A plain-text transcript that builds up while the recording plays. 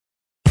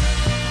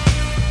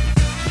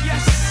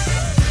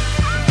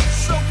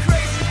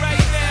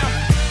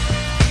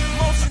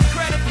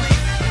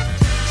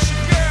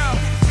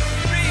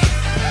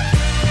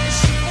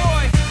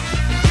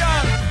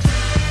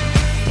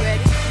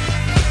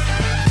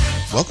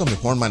Welcome to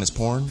Porn Minus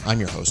Porn. I'm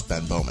your host,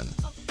 Ben Bowman.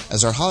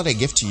 As our holiday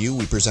gift to you,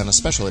 we present a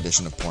special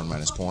edition of Porn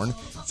Minus Porn,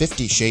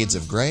 50 Shades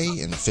of Grey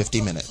in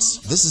 50 minutes.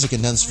 This is a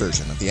condensed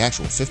version of the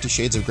actual 50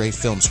 Shades of Grey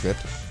film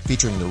script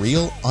featuring the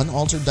real,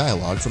 unaltered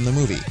dialogue from the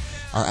movie.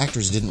 Our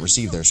actors didn't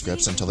receive their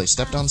scripts until they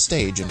stepped on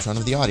stage in front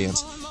of the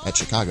audience at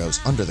Chicago's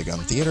Under the Gun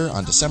Theater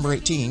on December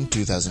 18,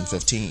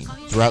 2015.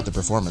 Throughout the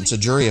performance, a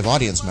jury of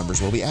audience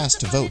members will be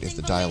asked to vote if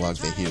the dialogue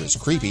they hear is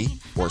creepy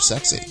or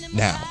sexy.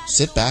 Now,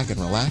 sit back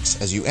and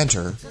relax as you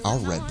enter our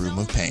Red Room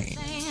of Pain.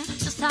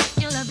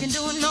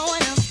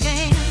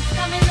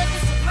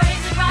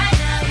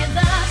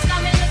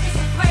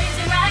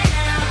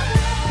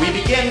 We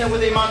begin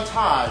with a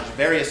montage,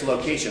 various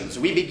locations.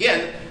 We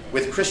begin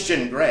with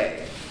Christian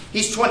Grey.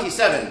 He's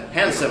 27,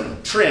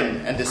 handsome, trim,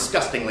 and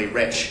disgustingly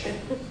rich.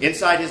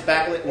 Inside his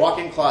backlit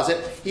walk-in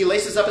closet, he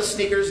laces up his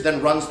sneakers,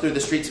 then runs through the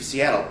streets of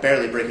Seattle,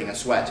 barely breaking a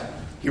sweat.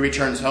 He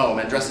returns home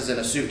and dresses in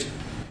a suit.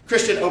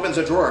 Christian opens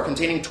a drawer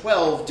containing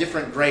 12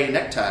 different gray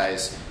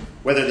neckties.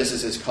 Whether this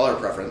is his color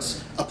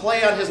preference, a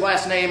play on his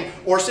last name,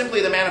 or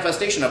simply the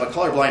manifestation of a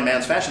colorblind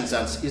man's fashion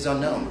sense is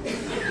unknown.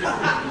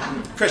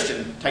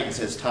 Christian tightens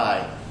his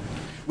tie.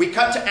 We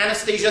cut to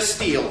Anastasia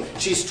Steele.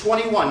 She's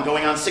 21,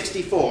 going on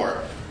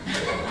 64.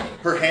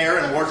 Her hair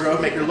and wardrobe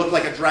make her look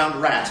like a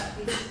drowned rat.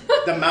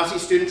 The mousy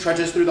student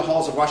trudges through the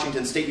halls of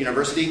Washington State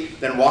University,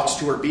 then walks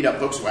to her beat-up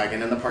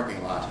Volkswagen in the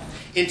parking lot.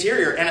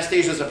 Interior,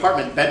 Anastasia's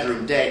apartment,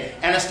 bedroom, day.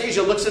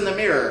 Anastasia looks in the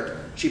mirror.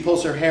 She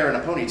pulls her hair in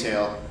a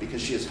ponytail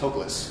because she is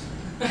hopeless.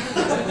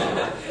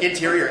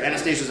 Interior,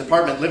 Anastasia's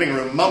apartment, living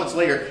room. Moments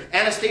later,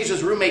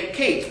 Anastasia's roommate,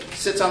 Kate,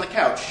 sits on the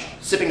couch,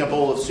 sipping a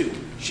bowl of soup.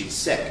 She's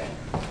sick.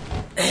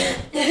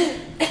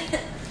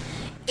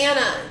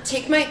 Anna,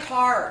 take my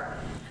car.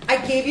 I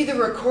gave you the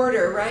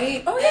recorder,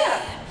 right? Oh,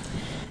 yeah.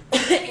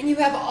 And you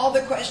have all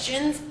the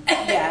questions?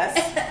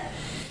 Yes.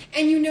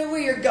 And you know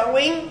where you're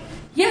going?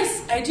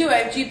 Yes, I do. I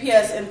have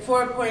GPS and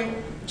 4-point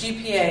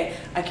GPA.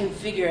 I can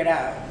figure it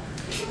out.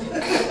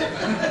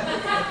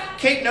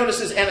 Kate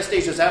notices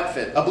Anastasia's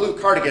outfit, a blue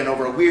cardigan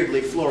over a weirdly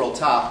floral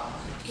top.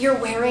 You're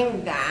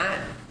wearing that?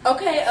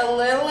 Okay, a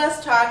little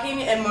less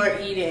talking and more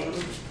eating.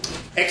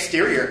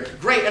 Exterior,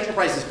 Gray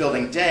Enterprises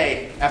building,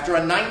 day. After a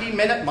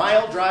 90-minute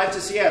mile drive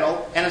to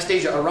Seattle,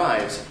 Anastasia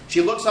arrives.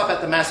 She looks up at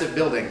the massive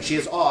building. She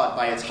is awed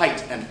by its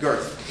height and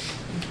girth.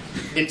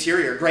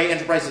 Interior, Gray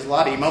Enterprises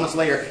lobby. Moments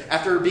later,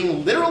 after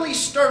being literally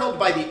startled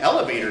by the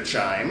elevator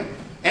chime,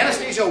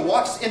 Anastasia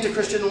walks into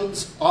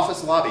Christian's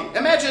office lobby.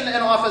 Imagine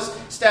an office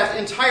staffed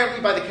entirely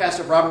by the cast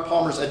of Robert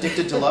Palmer's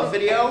Addicted to Love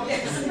video.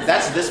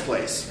 That's this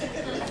place.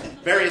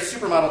 Various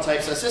supermodel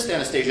types assist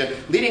Anastasia,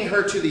 leading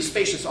her to the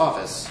spacious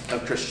office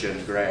of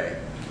Christian Grey.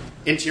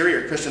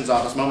 Interior, Christian's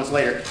office. Moments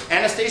later,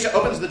 Anastasia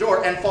opens the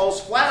door and falls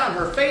flat on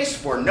her face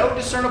for no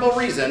discernible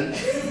reason.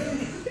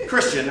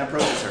 Christian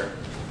approaches her.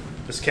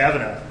 Miss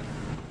Kavanaugh,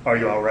 are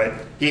you all right?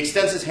 He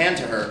extends his hand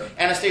to her.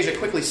 Anastasia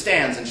quickly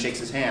stands and shakes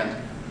his hand.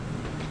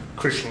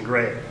 Christian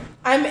Grey.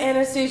 I'm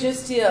Anastasia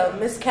Steele.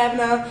 Miss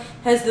Kavanaugh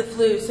has the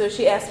flu, so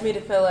she asked me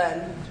to fill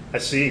in. I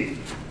see.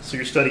 So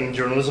you're studying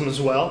journalism as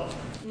well?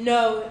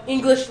 No,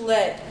 English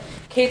lit.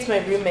 Kate's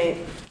my roommate.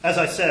 As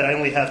I said, I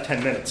only have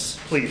 10 minutes.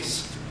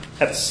 Please,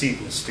 have a seat,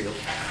 Miss Steele.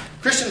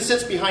 Christian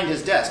sits behind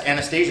his desk.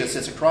 Anastasia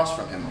sits across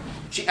from him.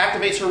 She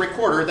activates her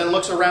recorder, then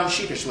looks around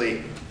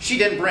sheepishly. She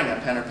didn't bring a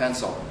pen or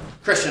pencil.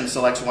 Christian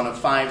selects one of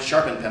 5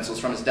 sharpened pencils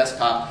from his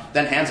desktop,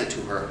 then hands it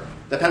to her.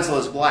 The pencil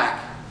is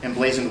black,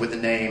 emblazoned with the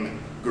name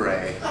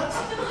Grey.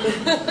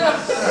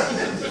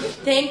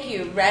 Thank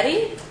you.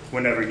 Ready?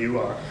 Whenever you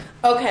are.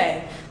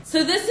 Okay,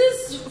 so this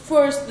is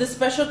for the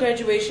special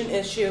graduation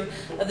issue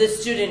of the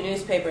student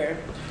newspaper.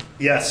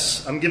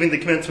 Yes, I'm giving the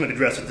commencement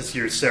address at this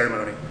year's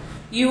ceremony.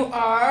 You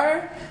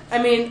are? I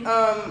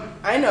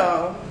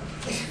know.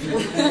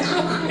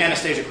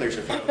 Anastasia clears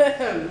her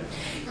throat.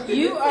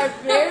 You are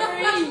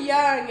very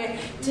young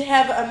to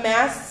have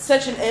amassed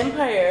such an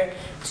empire.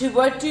 To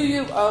what do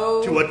you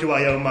owe? To what do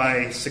I owe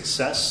my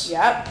success?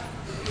 Yep.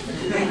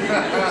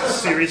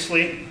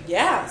 Seriously?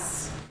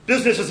 Yes.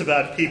 Business is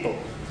about people,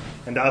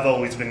 and I've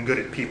always been good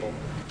at people.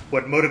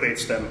 What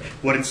motivates them,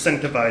 what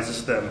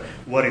incentivizes them,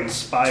 what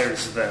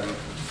inspires them.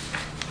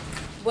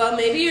 Well,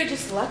 maybe you're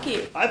just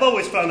lucky. I've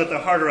always found that the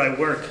harder I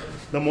work,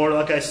 the more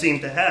luck I seem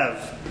to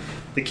have.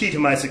 The key to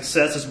my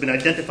success has been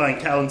identifying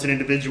talents in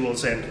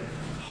individuals and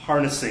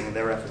harnessing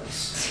their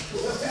efforts.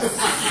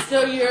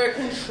 So you're a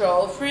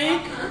control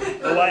freak?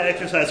 Oh, I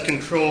exercise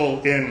control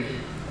in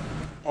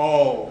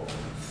all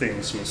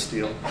things, Miss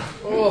Steele.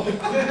 Oh.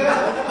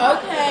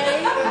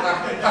 Okay.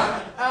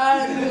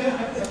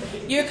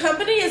 Your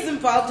company is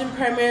involved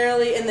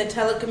primarily in the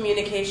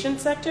telecommunications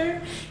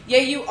sector,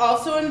 yet you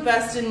also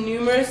invest in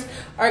numerous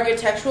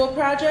architectural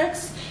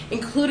projects,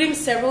 including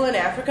several in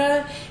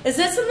Africa. Is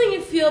that something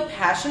you feel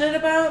passionate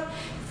about?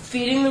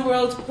 Feeding the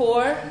world's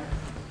poor?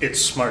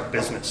 It's smart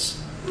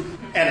business.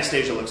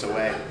 Anastasia looks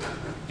away.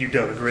 You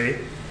don't agree?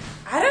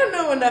 I don't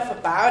know enough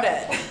about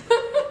it.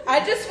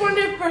 I just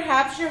wonder if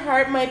perhaps your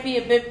heart might be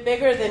a bit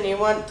bigger than you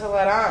want to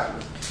let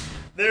on.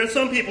 There are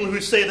some people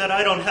who say that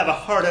I don't have a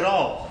heart at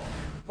all.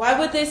 Why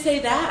would they say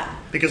that?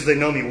 Because they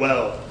know me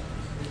well.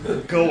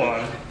 Go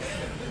on.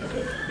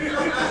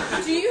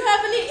 Do you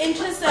have any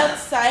interests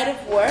outside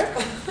of work?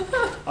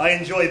 I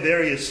enjoy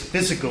various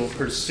physical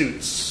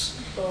pursuits.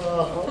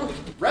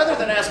 Rather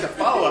than ask a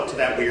follow-up to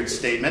that weird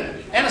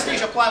statement,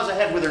 Anastasia plows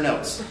ahead with her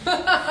notes.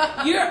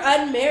 You're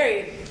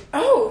unmarried.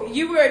 Oh,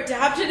 you were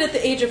adopted at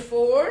the age of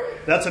 4?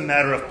 That's a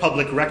matter of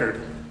public record.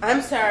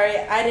 I'm sorry,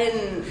 I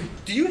didn't...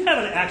 Do you have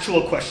an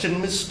actual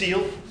question, Miss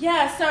Steele?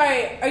 Yeah,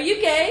 sorry. Are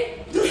you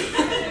gay?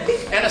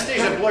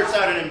 Anastasia blurts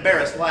out an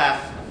embarrassed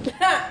laugh.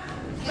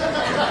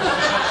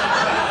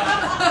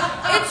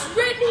 It's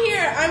written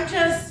here. I'm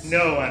just...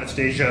 No,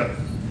 Anastasia.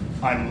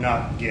 I'm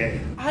not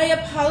gay. I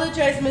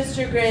apologize,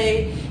 Mr.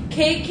 Gray.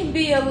 Kate can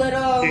be a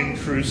little...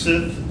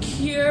 Intrusive?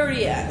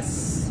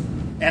 curious.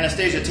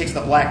 Anastasia takes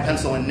the black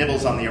pencil and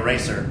nibbles on the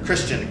eraser.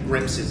 Christian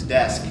grips his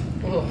desk.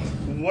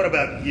 What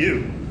about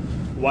you?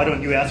 Why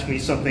don't you ask me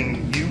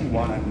something you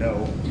want to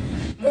know?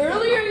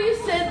 Earlier you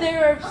said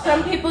there are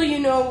some people you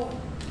know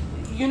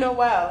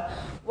well.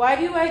 Why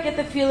do I get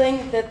the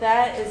feeling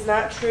that is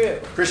not true?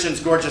 Christian's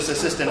gorgeous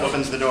assistant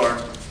opens the door.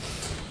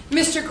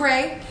 Mr.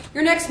 Gray,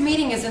 your next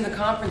meeting is in the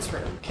conference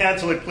room.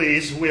 Cancel it,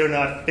 please. We are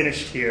not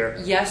finished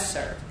here. Yes,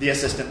 sir. The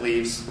assistant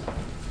leaves.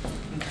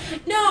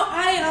 No,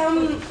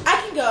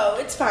 I can go.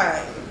 It's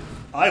fine.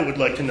 I would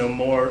like to know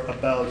more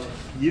about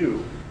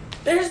you.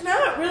 There's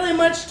not really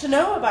much to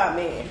know about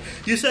me.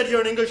 You said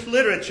you're in English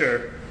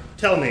literature.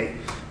 Tell me,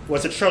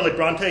 was it Charlotte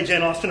Bronte,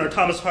 Jane Austen, or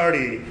Thomas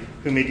Hardy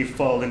who made you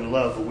fall in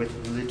love with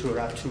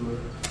literature?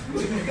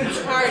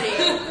 Hardy.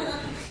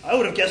 I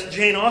would have guessed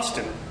Jane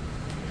Austen.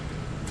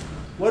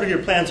 What are your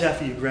plans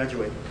after you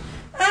graduate?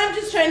 I'm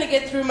just trying to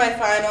get through my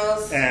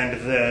finals.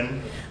 And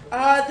then?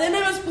 Then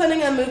I was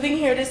planning on moving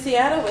here to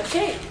Seattle with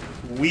Kate.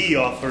 We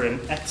offer an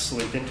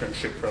excellent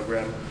internship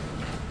program.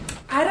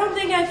 I don't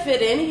think I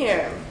fit in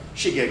here.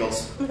 She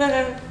giggles. Look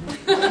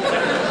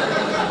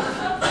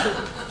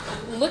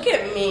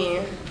at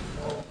me.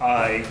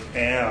 I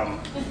am.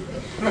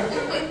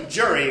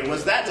 Jury,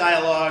 was that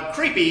dialogue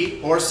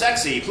creepy or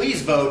sexy?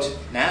 Please vote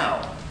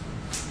now.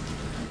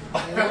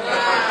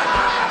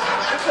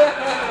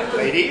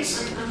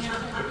 Ladies,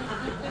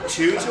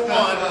 2 to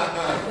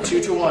 1.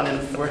 2 to 1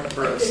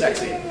 for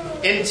sexy.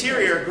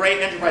 Interior,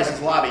 Gray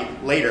Enterprises lobby.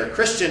 Later,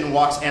 Christian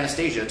walks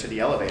Anastasia to the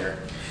elevator.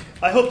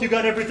 I hope you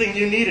got everything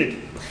you needed.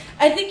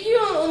 I think you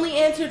only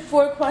answered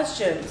 4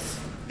 questions.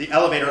 The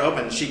elevator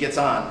opens. She gets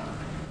on.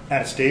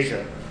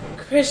 Anastasia.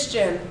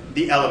 Christian.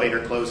 The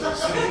elevator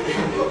closes.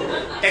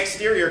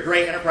 Exterior,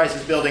 Gray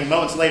Enterprises building.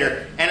 Moments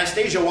later,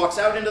 Anastasia walks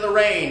out into the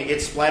rain. It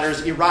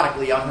splatters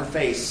erotically on her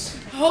face.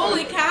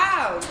 Holy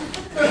cow.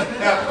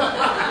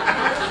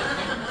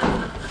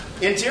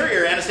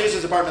 Interior,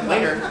 Anastasia's apartment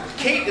later.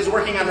 Kate is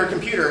working on her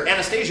computer.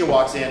 Anastasia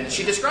walks in.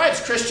 She describes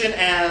Christian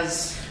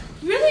as...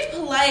 really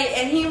polite,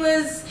 and he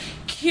was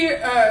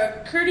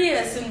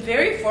courteous and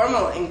very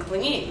formal and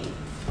clean.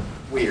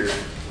 Weird.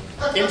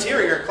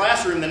 Interior,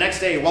 classroom the next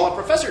day. While a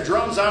professor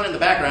drones on in the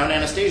background,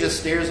 Anastasia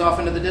stares off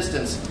into the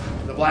distance.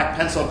 The black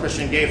pencil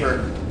Christian gave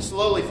her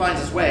slowly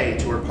finds its way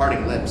to her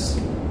parting lips.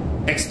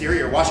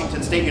 Exterior,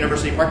 Washington State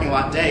University parking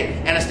lot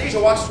day. Anastasia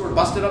walks to her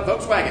busted-up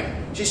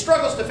Volkswagen. She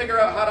struggles to figure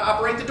out how to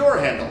operate the door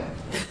handle.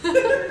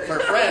 Her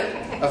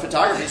friend, a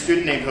photography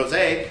student named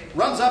Jose,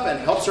 runs up and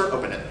helps her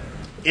open it.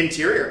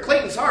 Interior,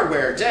 Clayton's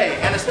Hardware day.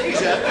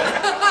 Anastasia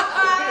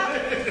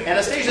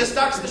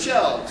stocks the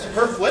shelves.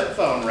 Her flip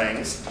phone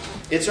rings.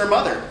 It's her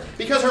mother.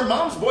 Because her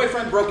mom's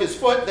boyfriend broke his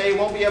foot, they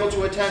won't be able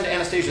to attend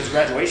Anastasia's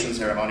graduation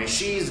ceremony.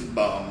 She's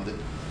bummed.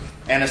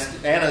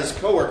 Anna's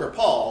coworker,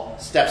 Paul,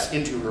 steps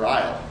into her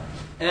aisle.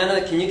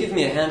 Anna, can you give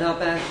me a handout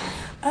back?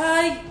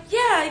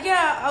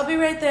 Yeah, I'll be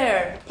right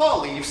there.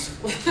 Paul leaves.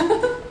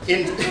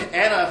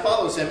 Anna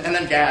follows him and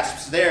then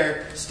gasps.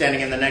 There, standing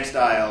in the next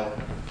aisle,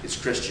 is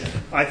Christian.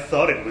 I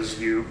thought it was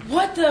you.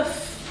 What the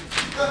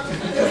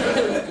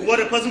What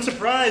a pleasant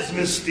surprise,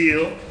 Miss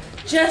Steele.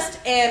 Just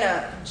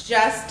Anna.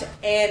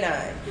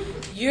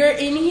 You're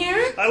in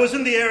here? I was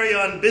in the area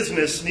on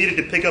business, needed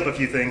to pick up a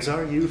few things.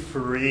 Are you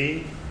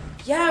free?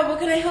 Yeah, what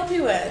can I help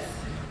you with?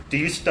 Do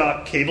you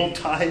stock cable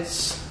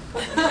ties?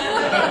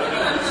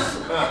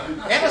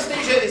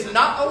 Anastasia is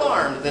not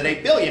alarmed that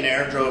a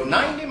billionaire drove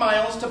 90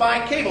 miles to buy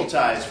cable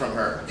ties from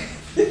her.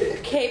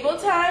 Cable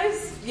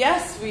ties?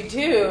 Yes, we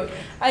do.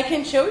 I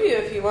can show you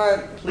if you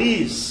want.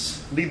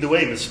 Please, lead the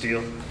way, Miss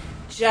Steele.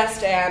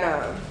 Just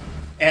Anna.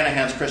 Anna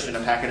hands Christian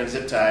a packet of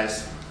zip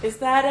ties. Is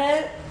that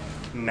it?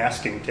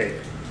 Masking tape.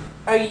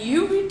 Are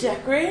you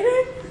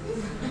redecorating?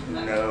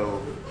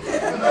 No.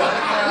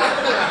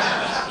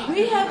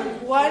 We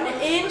have 1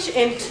 inch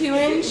and 2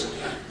 inch,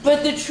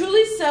 but the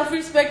truly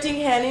self-respecting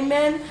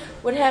handyman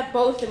would have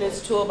both in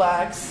his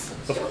toolbox.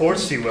 Of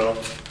course he will.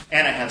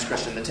 Anna hands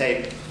Christian the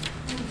tape.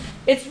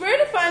 It's rare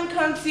to find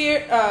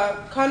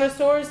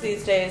connoisseurs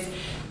these days.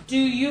 Do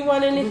you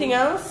want anything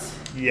else?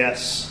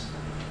 Yes.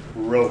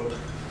 Rope.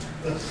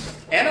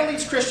 Anna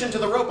leads Christian to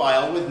the rope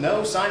aisle with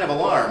no sign of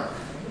alarm.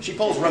 She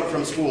pulls rope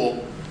from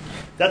spool.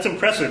 That's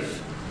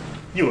impressive.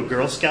 You a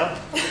Girl Scout?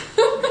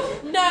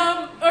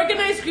 No,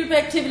 Organized group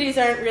activities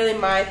aren't really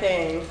my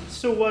thing.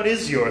 So what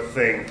is your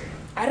thing?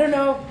 I don't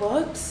know,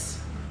 books?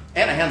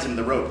 Anna hands him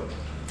the rope.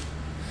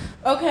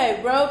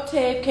 Okay, rope,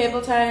 tape,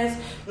 cable ties.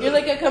 You're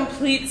like a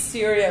complete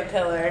serial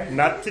killer.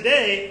 Not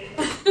today.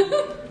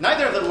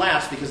 Neither of them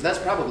laughs because that's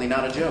probably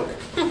not a joke.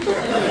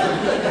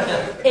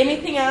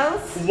 Anything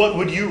else? What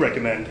would you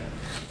recommend?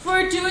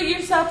 For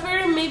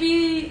do-it-yourselfer,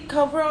 maybe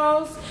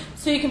coveralls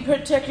so you can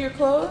protect your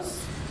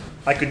clothes?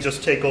 I could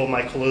just take all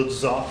my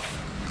clothes off.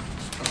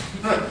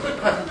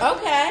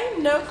 Okay,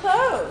 no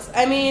clothes.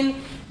 I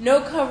mean, no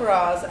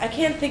coveralls. I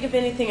can't think of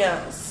anything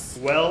else.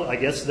 Well, I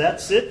guess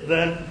that's it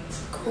then.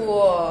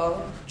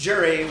 Cool.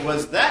 Jury,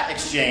 was that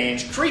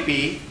exchange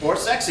creepy or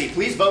sexy?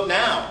 Please vote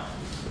now.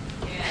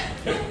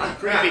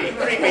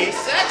 Creepy,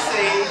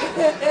 sexy.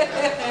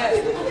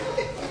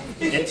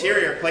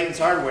 Interior, Clayton's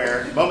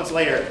Hardware. Moments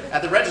later,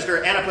 at the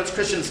register, Anna puts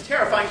Christian's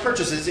terrifying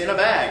purchases in a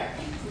bag.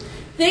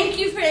 Thank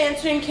you for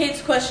answering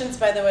Kate's questions,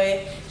 by the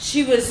way.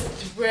 She was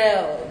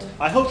thrilled.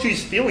 I hope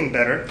she's feeling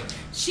better.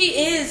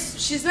 She is.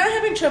 She's not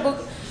having trouble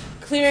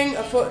clearing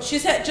a photo.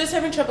 She's just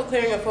having trouble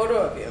clearing a photo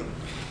of you.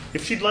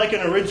 If she'd like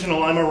an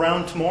original, I'm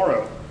around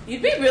tomorrow.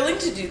 You'd be willing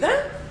to do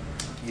that?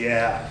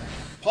 Yeah.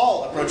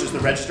 Paul approaches the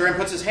register and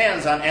puts his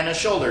hands on Anna's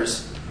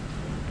shoulders.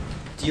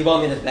 Do you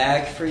want me to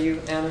bag for you,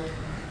 Anna?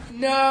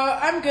 No,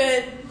 I'm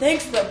good.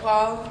 Thanks, though,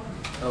 Paul.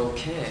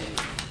 Okay.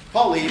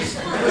 Paul leaves.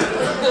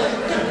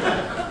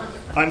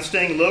 I'm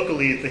staying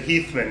locally at the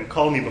Heathman.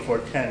 Call me before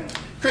 10.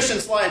 Christian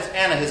slides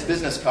Anna his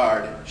business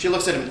card. She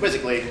looks at him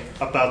quizzically.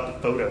 About the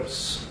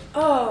photos.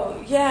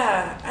 Oh,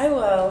 yeah, I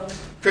will.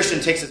 Christian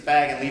takes his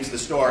bag and leaves the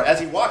store. As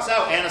he walks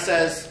out, Anna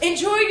says,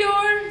 Enjoy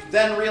your...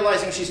 Then,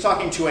 realizing she's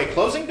talking to a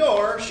closing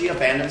door, she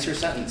abandons her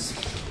sentence.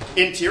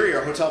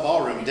 Interior, hotel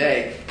ballroom,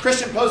 day.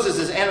 Christian poses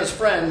as Anna's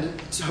friend.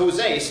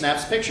 Jose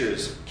snaps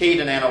pictures. Kate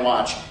and Anna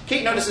watch.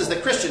 Kate notices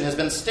that Christian has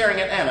been staring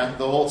at Anna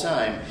the whole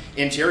time.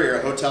 Interior,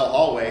 hotel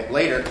hallway.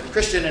 Later,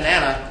 Christian and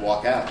Anna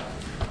walk out.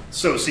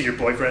 So, see your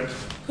boyfriend?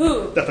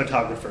 Who? The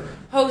photographer.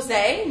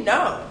 Jose?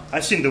 No.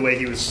 I've seen the way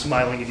he was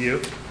smiling at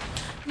you.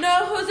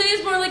 No, Jose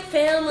is more like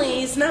family.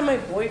 He's not my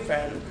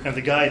boyfriend. And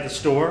the guy at the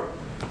store?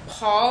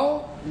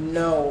 Paul?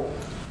 No.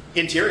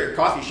 Interior,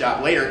 coffee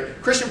shop. Later,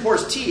 Christian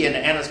pours tea into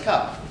Anna's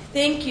cup.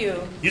 Thank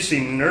you. You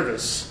seem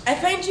nervous. I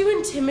find you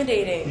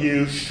intimidating.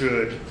 You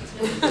should.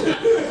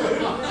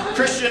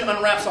 Christian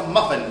unwraps a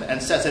muffin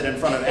and sets it in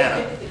front of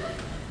Anna.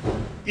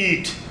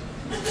 Eat.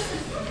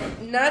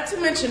 Not to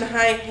mention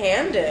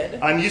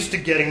high-handed. I'm used to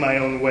getting my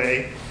own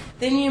way.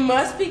 Then you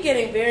must be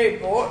getting very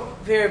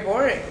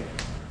boring.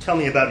 Tell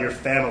me about your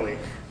family.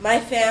 My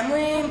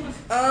family?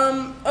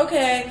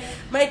 Okay.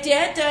 My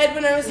dad died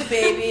when I was a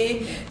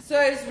baby, so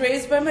I was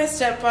raised by my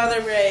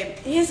stepfather, Ray.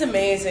 He's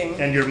amazing.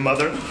 And your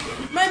mother?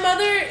 My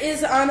mother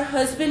is on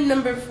husband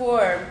number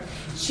 4.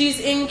 She's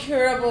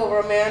incurable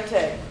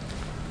romantic.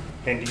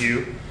 And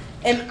you?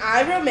 Am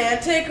I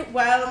romantic?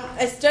 Well,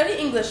 I study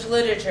English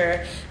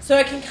literature, so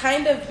I can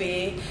kind of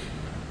be.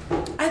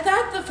 I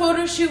thought the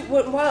photo shoot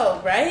went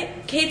well,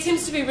 right? Kate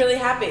seems to be really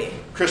happy.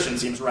 Christian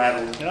seems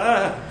rattled.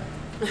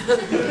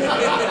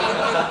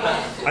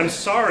 I'm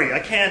sorry, I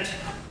can't.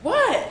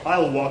 What?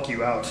 I'll walk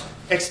you out.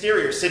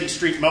 Exterior, city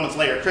street. Moments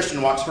later,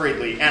 Christian walks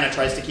hurriedly. Anna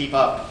tries to keep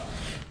up.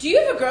 Do you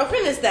have a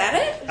girlfriend? Is that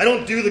it? I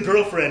don't do the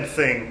girlfriend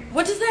thing.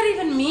 What does that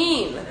even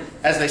mean?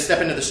 As they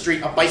step into the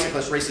street, a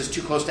bicyclist races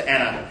too close to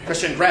Anna.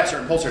 Christian grabs her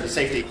and pulls her to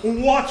safety.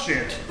 Watch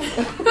it.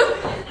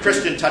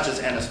 Christian touches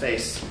Anna's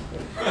face.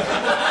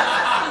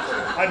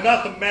 I'm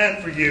not the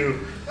man for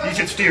you. You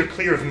should steer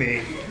clear of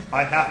me.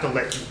 I have to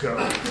let you go.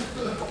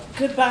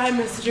 Goodbye,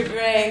 Mr.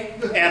 Gray.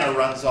 Anna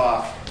runs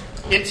off.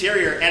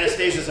 Interior,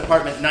 Anastasia's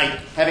apartment night.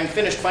 Having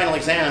finished final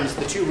exams,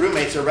 the two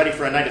roommates are ready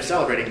for a night of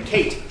celebrating.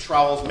 Kate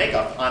trowels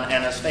makeup on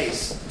Anna's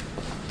face.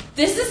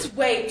 This is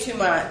way too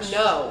much.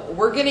 No,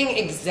 we're getting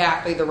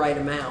exactly the right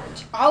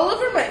amount. All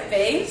over my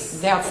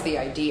face? That's the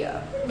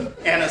idea.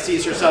 Anna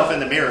sees herself in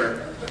the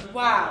mirror.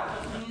 Wow.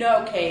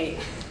 No, Kate.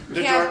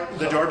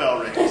 The doorbell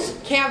rings.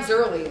 Cab's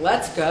early.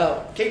 Let's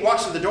go. Kate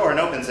walks to the door and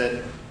opens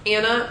it.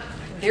 Anna,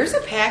 there's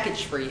a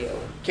package for you.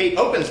 Kate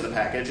opens the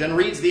package and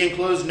reads the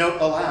enclosed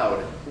note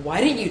aloud. Why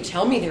didn't you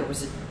tell me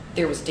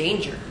there was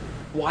danger?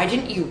 Why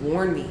didn't you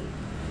warn me?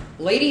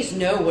 Ladies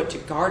know what to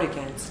guard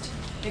against.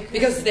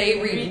 Because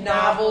they read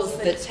novels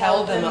that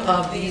tell them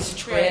of these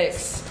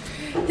tricks.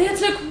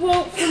 That's a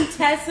quote from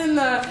Tess in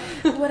the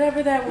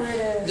whatever that word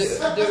is.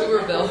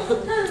 Duberville.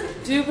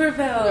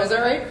 Duberville. Is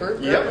that right?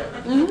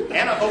 Yep. Mm-hmm.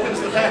 Anna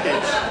opens the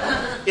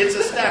package. It's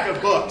a stack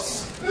of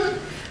books.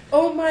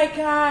 Oh my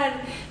God.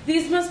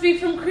 These must be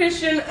from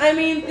Christian. I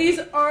mean, these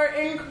are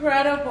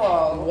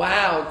incredible.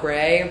 Wow,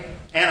 Gray.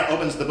 Anna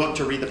opens the book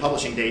to read the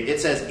publishing date.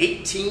 It says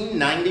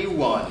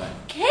 1891.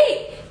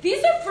 Kate,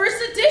 these are first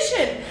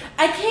edition.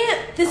 I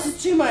can't. This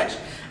is too much.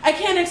 I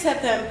can't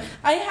accept them.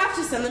 I have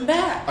to send them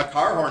back. A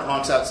car horn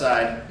honks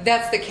outside.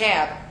 That's the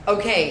cab.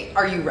 Okay,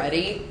 are you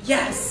ready?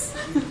 Yes.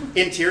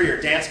 Interior,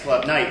 dance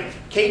club night.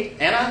 Kate,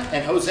 Anna,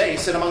 and Jose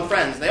sit among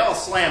friends. They all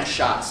slam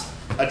shots.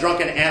 A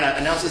drunken Anna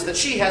announces that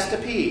she has to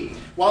pee.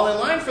 While in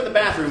line for the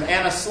bathroom,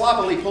 Anna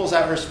sloppily pulls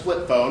out her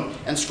split phone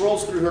and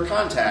scrolls through her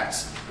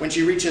contacts. When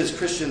she reaches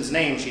Christian's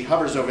name, she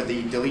hovers over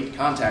the delete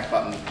contact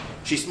button.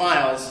 She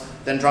smiles,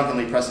 then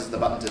drunkenly presses the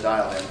button to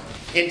dial him.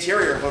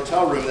 Interior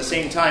hotel room, the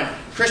same time,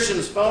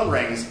 Christian's phone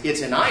rings.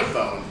 It's an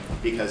iPhone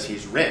because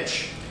he's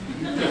rich.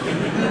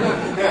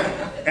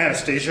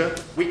 Anastasia?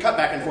 We cut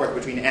back and forth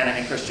between Anna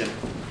and Christian.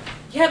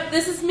 Yep,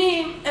 this is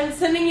me. I'm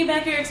sending you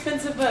back your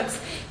expensive books,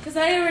 because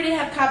I already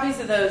have copies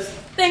of those.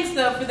 Thanks,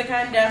 though, for the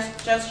kind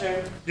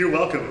gesture. You're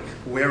welcome.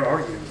 Where are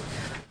you?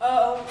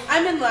 Oh,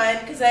 I'm in line,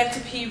 because I have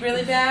to pee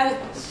really bad.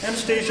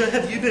 Anastasia,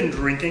 have you been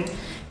drinking?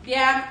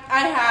 Yeah,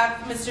 I have,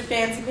 Mr.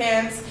 Fancy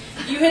Pants.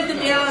 You hit the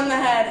nail on the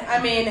head.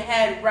 I mean,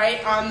 head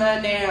right on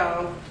the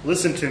nail.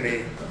 Listen to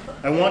me.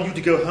 I want you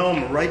to go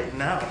home right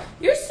now.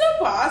 You're so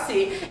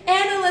bossy.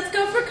 Anna, let's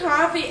go for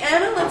coffee.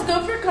 Anna, let's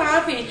go for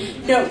coffee.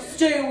 No,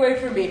 stay away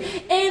from me.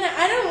 Anna,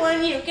 I don't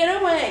want you.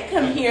 Get away.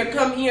 Come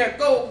here,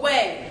 go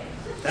away.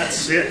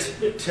 That's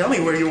it. Tell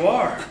me where you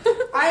are.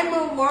 I'm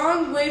a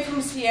long way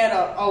from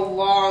Seattle. A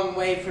long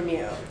way from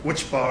you.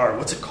 Which bar?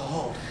 What's it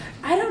called?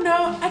 I don't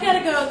know. I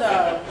gotta go,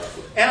 though.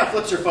 Anna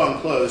flips her phone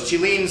closed. She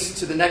leans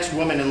to the next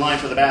woman in line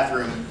for the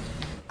bathroom.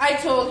 I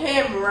told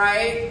him,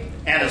 right?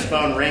 Anna's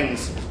phone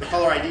rings. The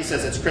caller ID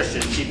says it's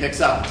Christian. She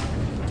picks up.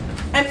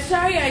 I'm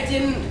sorry I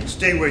didn't...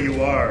 Stay where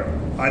you are.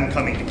 I'm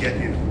coming to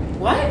get you.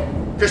 What?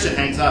 Christian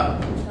hangs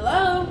up.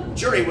 Hello?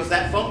 Jury, was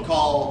that phone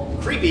call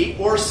creepy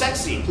or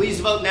sexy? Please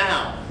vote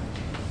now.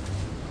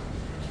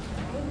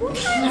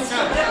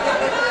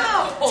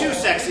 Too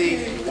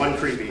sexy, one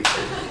creepy.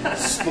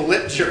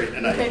 Split jury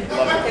tonight.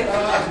 Love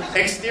it.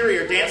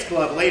 Exterior dance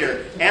club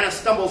later. Anna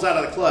stumbles out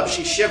of the club.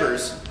 She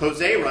shivers.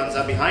 Jose runs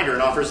up behind her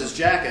and offers his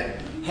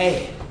jacket.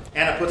 Hey,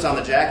 Anna puts on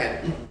the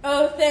jacket.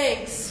 Oh,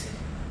 thanks.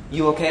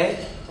 you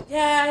okay?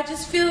 Yeah, I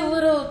just feel a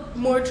little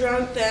more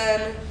drunk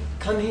than...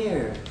 Come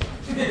here.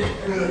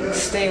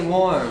 Stay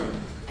warm.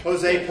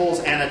 Jose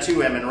pulls Anna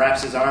to him and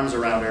wraps his arms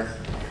around her.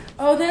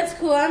 Oh, that's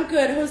cool. I'm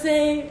good,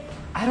 Jose.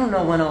 I don't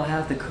know when I'll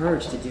have the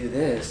courage to do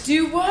this.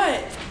 Do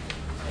what?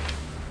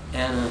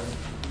 Anna,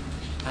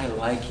 I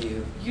like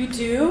you. You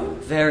do?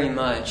 Very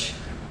much.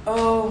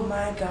 Oh,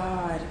 my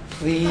God.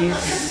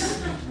 Please,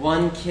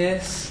 one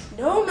kiss?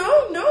 No,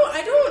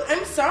 I don't.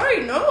 I'm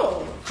sorry,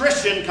 no.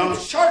 Christian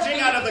comes charging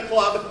out of the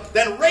club,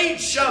 then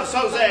rage shoves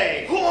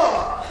Jose.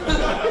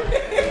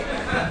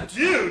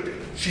 Dude,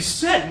 she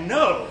said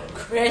no.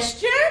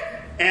 Christian?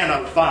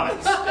 Anna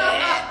vomits.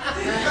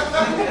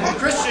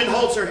 Christian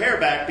holds her hair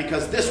back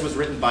because this was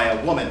written by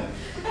a woman.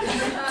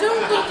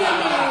 Don't look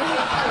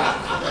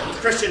at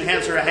Christian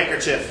hands her a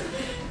handkerchief.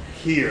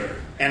 Here.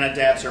 Anna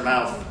dabs her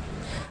mouth. me.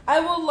 I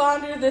will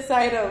launder this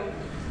item.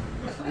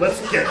 Let's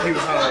get you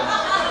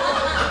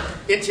home.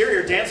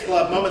 Interior dance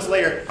club. Moments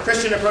later,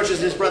 Christian approaches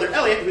his brother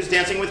Elliot, who's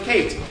dancing with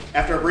Kate.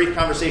 After a brief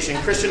conversation,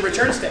 Christian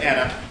returns to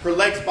Anna. Her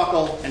legs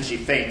buckle and she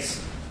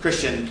faints.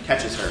 Christian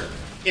catches her.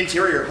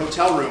 Interior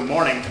hotel room,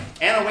 morning.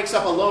 Anna wakes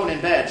up alone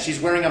in bed. She's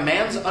wearing a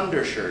man's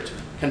undershirt.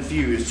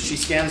 Confused, she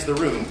scans the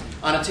room.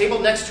 On a table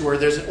next to her,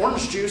 there's an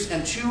orange juice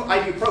and 2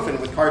 ibuprofen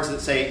with cards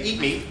that say, eat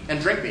me and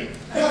drink me.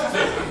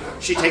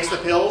 She takes the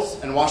pills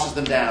and washes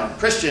them down.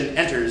 Christian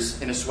enters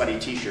in a sweaty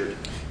t-shirt.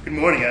 Good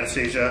morning,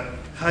 Anastasia.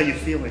 How you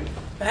feeling?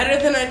 Better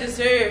than I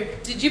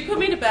deserve. Did you put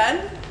me to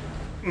bed?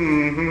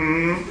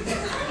 Mm-hmm.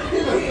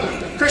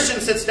 Christian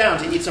sits down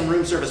to eat some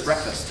room service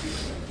breakfast.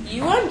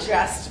 You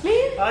undressed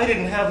me? I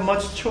didn't have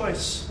much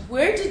choice.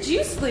 Where did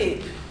you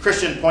sleep?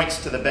 Christian points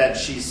to the bed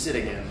she's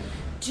sitting in.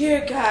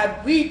 Dear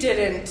God, we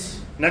didn't.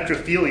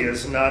 Necrophilia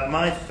is not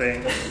my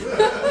thing.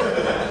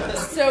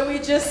 So we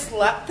just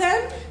slept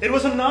then? It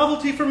was a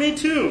novelty for me,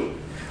 too.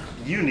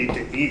 You need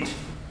to eat.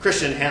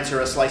 Christian hands her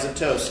a slice of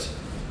toast.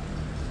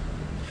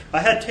 I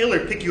had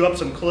Taylor pick you up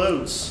some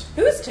clothes.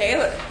 Who's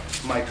Taylor?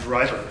 My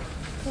driver.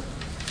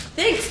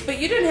 Thanks, but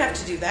you didn't have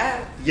to do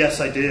that.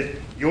 Yes, I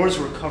did. Yours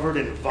were covered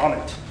in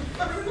vomit.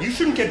 You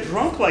shouldn't get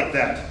drunk like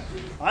that.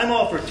 I'm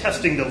all for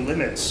testing the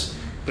limits,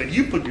 but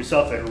you put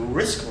yourself at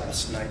risk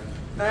last night.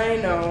 I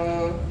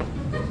know.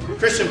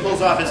 Christian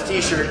pulls off his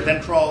t-shirt,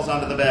 then crawls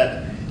onto the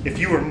bed. If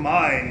you were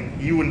mine,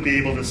 you wouldn't be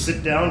able to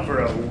sit down for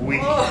a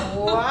week.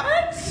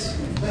 What?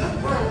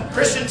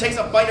 Christian takes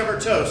a bite of her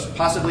toast,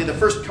 possibly the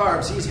first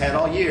carbs he's had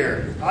all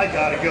year. I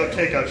gotta go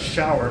take a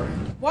shower.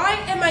 Why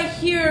am I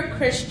here,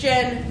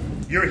 Christian?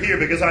 You're here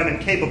because I'm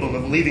incapable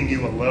of leaving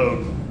you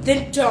alone.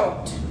 Then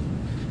don't.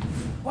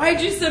 Why'd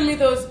you send me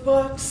those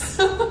books?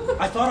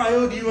 I thought I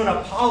owed you an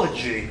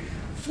apology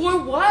For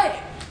what?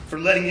 for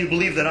letting you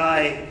believe that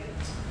I...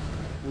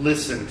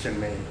 Listen to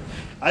me.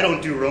 I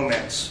don't do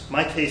romance.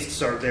 My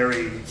tastes are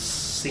very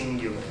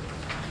singular.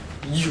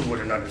 You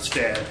wouldn't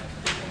understand.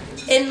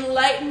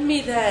 Enlighten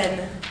me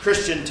then.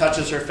 Christian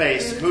touches her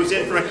face, moves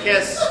in for a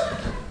kiss,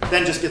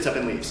 then just gets up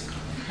and leaves.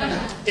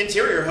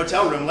 Interior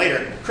hotel room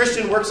later.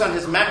 Christian works on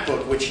his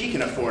MacBook, which he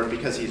can afford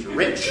because he's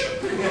rich.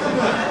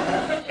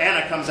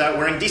 Anna comes out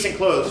wearing decent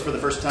clothes for the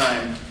first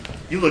time.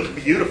 You look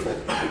beautiful.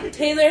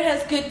 Taylor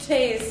has good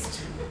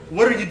taste.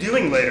 What are you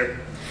doing later?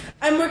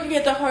 I'm working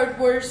at the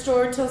hardware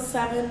store till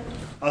 7.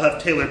 I'll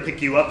have Taylor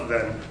pick you up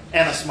then.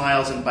 Anna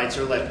smiles and bites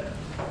her lip.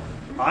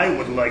 I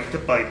would like to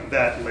bite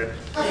that lip.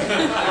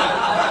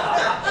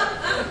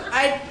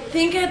 I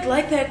think I'd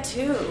like that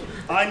too.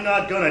 I'm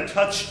not gonna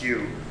touch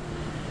you.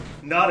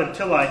 Not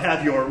until I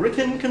have your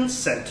written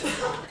consent.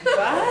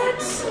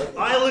 What?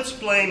 I'll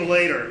explain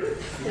later.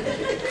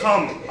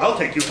 Come, I'll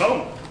take you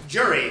home.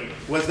 Jury,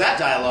 was that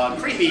dialogue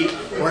creepy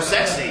or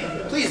sexy?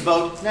 Please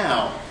vote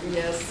now.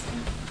 Yes.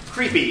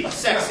 Creepy,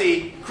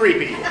 sexy,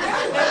 creepy.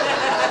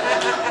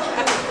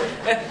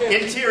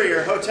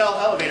 Interior hotel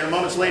elevator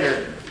moments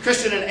later.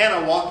 Christian and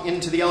Anna walk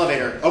into the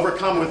elevator.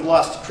 Overcome with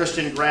lust,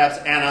 Christian grabs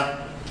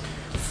Anna.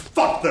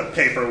 Fuck the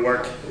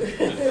paperwork.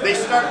 They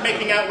start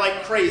making out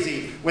like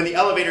crazy. When the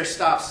elevator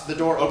stops, the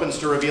door opens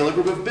to reveal a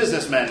group of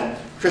businessmen.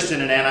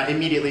 Christian and Anna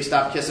immediately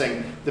stop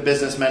kissing. The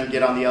businessmen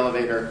get on the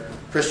elevator.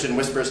 Christian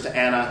whispers to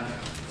Anna,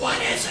 "What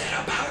is it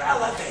about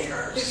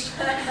elevators?"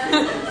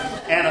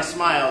 Anna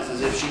smiles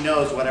as if she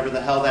knows whatever the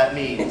hell that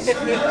means.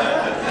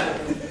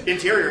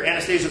 Interior,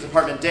 Anastasia's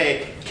apartment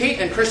day. Kate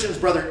and Christian's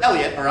brother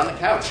Elliot are on the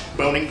couch,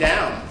 boning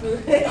down.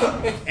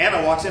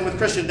 Anna walks in with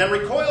Christian, then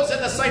recoils at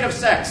the sight of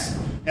sex.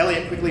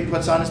 Elliot quickly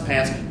puts on his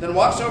pants, then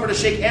walks over to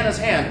shake Anna's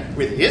hand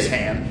with his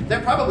hand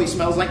that probably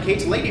smells like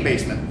Kate's lady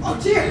basement. Oh,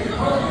 dear.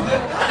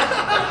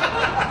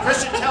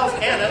 Christian tells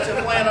Anna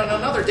to plan on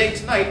another date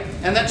tonight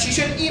and that she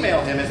should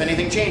email him if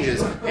anything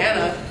changes.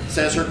 Anna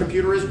says her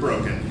computer is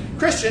broken.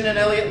 Christian and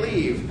Elliot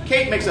leave.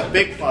 Kate makes a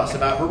big fuss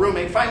about her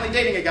roommate finally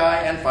dating a guy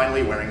and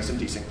finally wearing some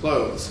decent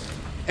clothes.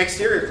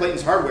 Exterior,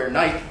 Clayton's Hardware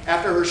night.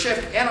 After her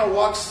shift, Anna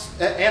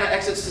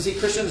exits to see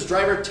Christian's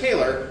driver,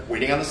 Taylor,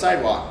 waiting on the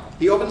sidewalk.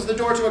 He opens the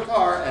door to a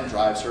car and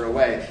drives her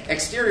away.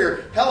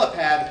 Exterior,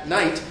 helipad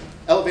night.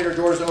 Elevator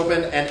doors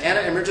open, and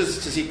Anna emerges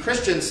to see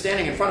Christian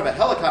standing in front of a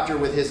helicopter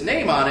with his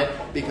name on it,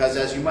 because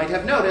as you might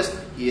have noticed,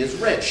 he is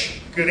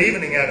rich. Good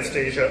evening,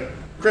 Anastasia.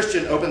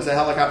 Christian opens the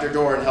helicopter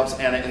door and helps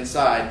Anna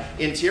inside.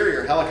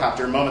 Interior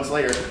helicopter, moments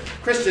later.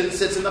 Christian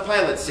sits in the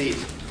pilot's seat.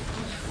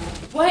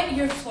 What,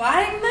 you're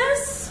flying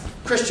this?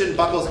 Christian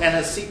buckles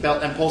Anna's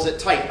seatbelt and pulls it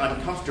tight,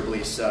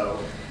 uncomfortably so.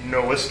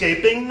 No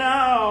escaping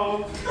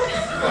now.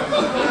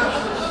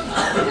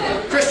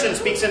 Christian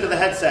speaks into the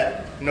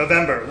headset.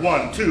 November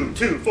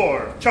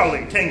 1224,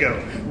 Charlie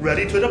Tango,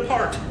 ready to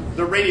depart.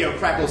 The radio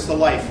crackles to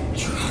life.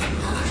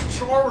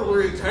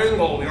 Charlie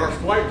Tango, your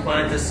flight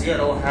plan to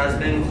Seattle has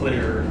been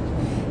cleared.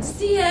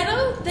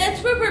 Seattle?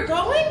 That's where we're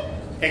going?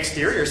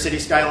 Exterior, city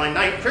skyline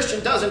night.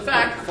 Christian does, in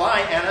fact,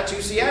 fly Anna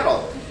to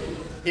Seattle.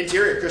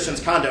 Interior,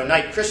 Christian's condo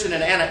night. Christian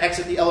and Anna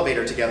exit the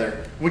elevator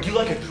together. Would you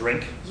like a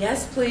drink?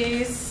 Yes,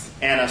 please.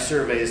 Anna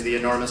surveys the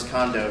enormous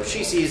condo.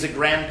 She sees a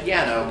grand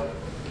piano.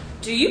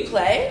 Do you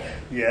play?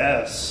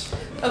 Yes.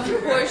 Of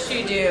course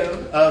you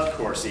do. Of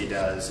course he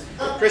does.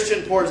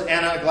 Christian pours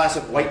Anna a glass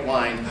of white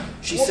wine.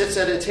 She sits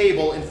at a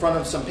table in front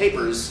of some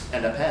papers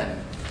and a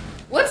pen.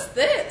 What's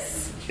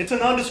this? It's a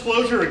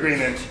non-disclosure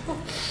agreement.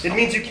 It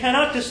means you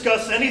cannot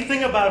discuss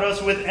anything about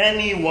us with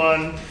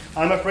anyone.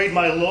 I'm afraid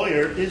my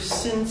lawyer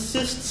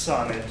insists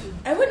on it.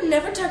 I would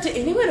never talk to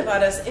anyone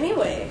about us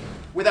anyway.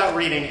 Without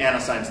reading, Anna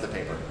signs the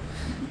paper.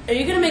 Are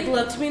you gonna make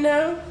love to me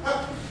now?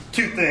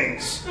 Two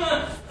things.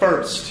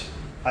 First,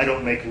 I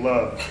don't make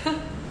love.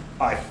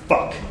 I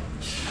fuck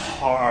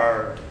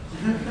hard.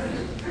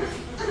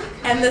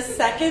 And the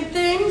second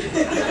thing?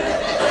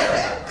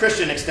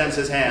 Christian extends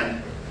his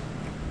hand.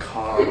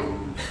 Come.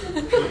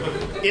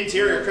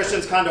 Interior,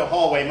 Christian's condo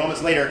hallway.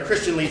 Moments later,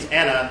 Christian leads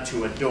Anna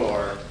to a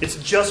door. It's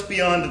just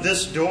beyond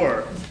this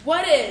door.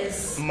 What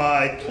is?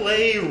 My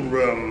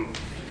playroom.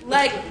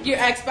 Like your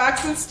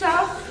Xbox and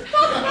stuff?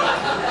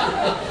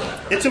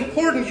 It's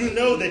important you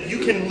know that you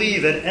can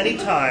leave at any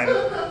time.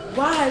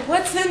 Why?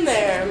 What's in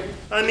there?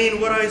 I mean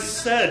what I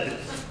said.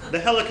 The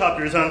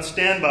helicopter's on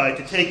standby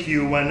to take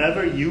you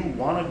whenever you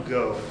want to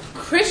go.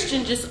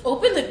 Christian, just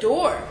open the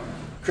door.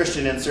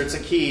 Christian inserts a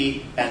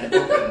key and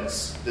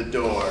opens the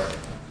door.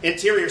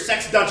 Interior,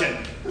 sex dungeon.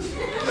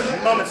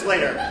 Moments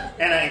later,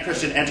 Anna and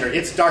Christian enter.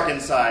 It's dark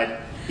inside.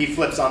 He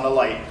flips on the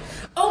light.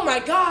 Oh my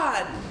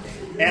god!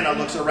 Anna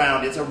looks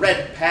around. It's a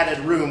red padded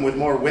room with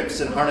more whips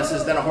and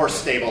harnesses than a horse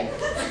stable.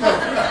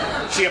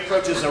 She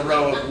approaches a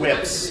row of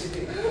whips.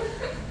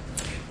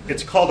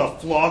 It's called a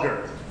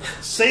flogger.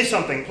 Say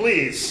something,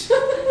 please.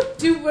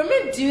 Do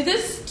women do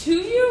this to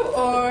you,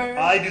 or...?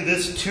 I do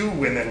this to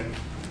women.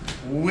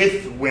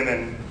 With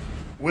women.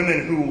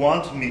 Women who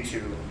want me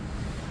to.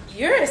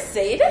 You're a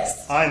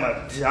sadist? I'm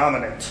a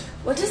dominant.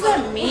 What does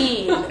that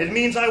mean? It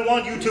means I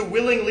want you to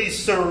willingly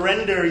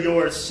surrender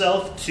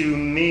yourself to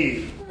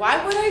me.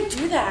 Why would I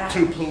do that?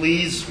 To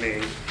please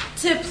me.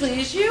 To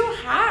please you?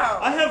 How?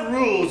 I have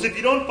rules. If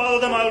you don't follow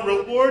them, I'll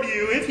reward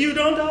you. If you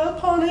don't, I'll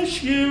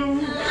punish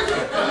you. You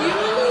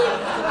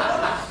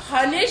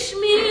punish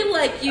me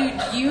like you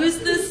use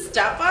this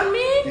stuff on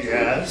me?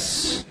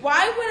 Yes.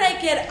 Why would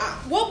I get...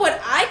 What would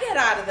I get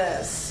out of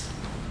this?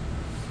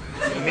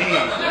 Me.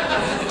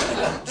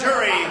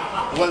 Jury,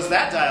 was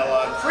that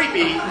dialogue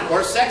creepy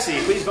or sexy?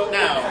 Please vote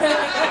now.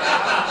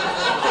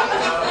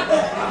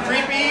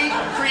 Creepy,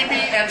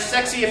 and sexy.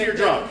 sexy if you're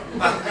drunk.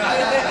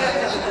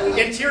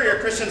 Interior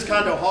Christian's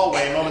condo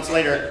hallway. Moments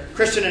later,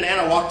 Christian and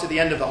Anna walk to the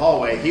end of the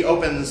hallway. He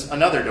opens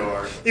another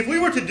door. If we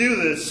were to do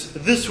this,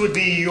 this would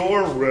be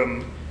your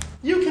room.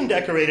 You can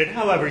decorate it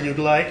however you'd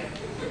like.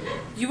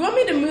 You want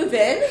me to move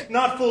in?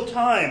 Not full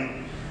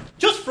time.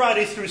 Just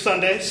Fridays through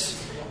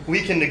Sundays.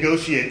 We can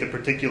negotiate the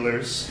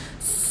particulars.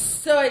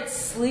 So I'd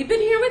sleep in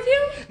here with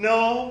you?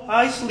 No,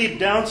 I sleep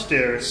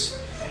downstairs.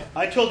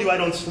 I told you I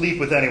don't sleep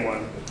with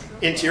anyone.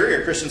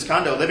 Interior Christian's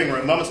condo living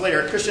room. Moments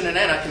later, Christian and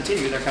Anna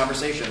continue their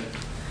conversation.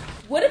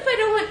 What if I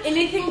don't want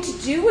anything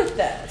to do with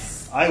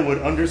this? I would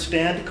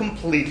understand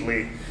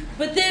completely.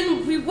 But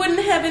then we wouldn't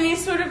have any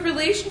sort of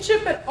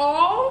relationship at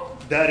all?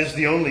 That is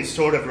the only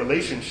sort of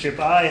relationship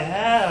I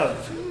have.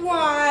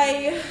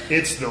 Why?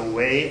 It's the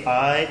way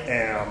I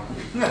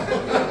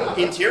am.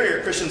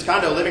 Interior Christian's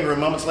condo living room.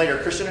 Moments later,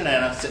 Christian and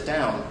Anna sit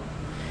down.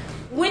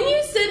 When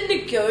you said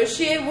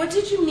negotiate, what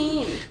did you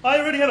mean? I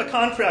already have a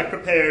contract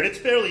prepared. It's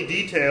fairly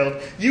detailed.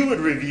 You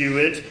would review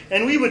it,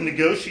 and we would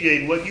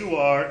negotiate what you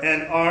are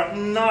and are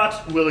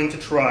not willing to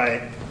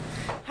try.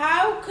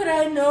 How could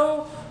I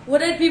know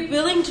what I'd be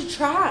willing to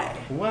try?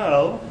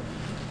 Well,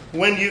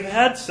 when you've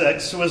had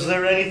sex, was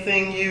there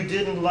anything you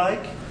didn't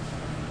like?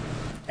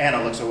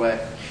 Anna looks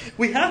away.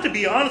 We have to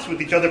be honest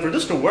with each other for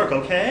this to work,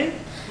 okay?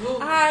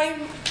 I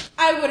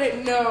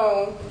wouldn't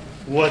know.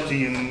 What do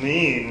you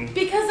mean?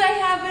 Because I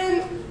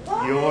haven't...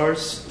 You're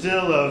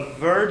still a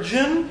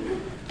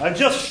virgin? I've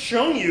just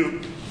shown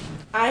you.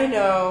 I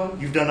know.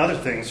 You've done other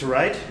things,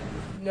 right?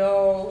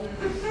 No.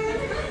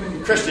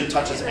 Christian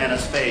touches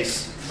Anna's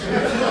face.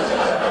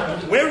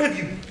 Where have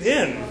you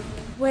been?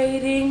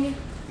 Waiting.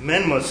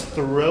 Men must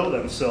throw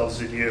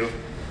themselves at you.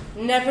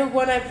 Never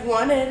one I've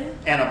wanted.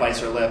 Anna bites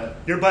her lip.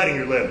 You're biting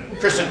your lip.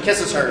 Christian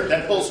kisses her,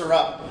 then pulls her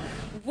up.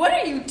 What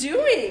are you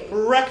doing?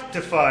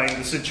 Rectifying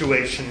the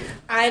situation.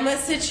 I'm a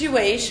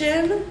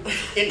situation.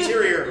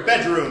 Interior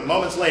bedroom.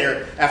 Moments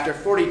later, after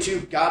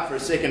 42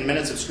 godforsaken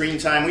minutes of screen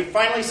time, we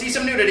finally see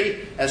some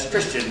nudity as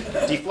Christian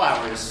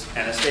deflowers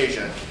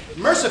Anastasia.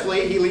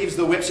 Mercifully, he leaves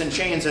the whips and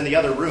chains in the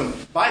other room.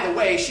 By the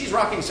way, she's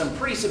rocking some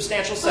pretty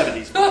substantial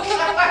 70s.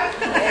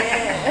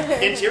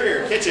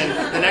 Interior kitchen.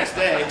 The next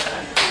day,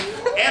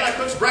 Anna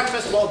cooks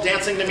breakfast while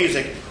dancing to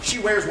music. She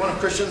wears one of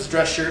Christian's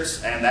dress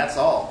shirts, and that's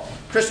all.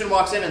 Christian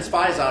walks in and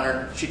spies on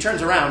her. She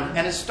turns around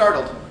and is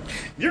startled.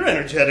 You're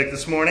energetic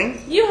this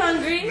morning. You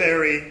hungry?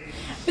 Very.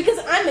 Because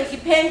I'm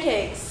making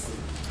pancakes.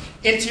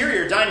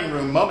 Interior dining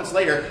room. Moments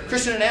later,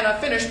 Christian and Anna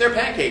finish their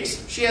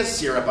pancakes. She has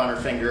syrup on her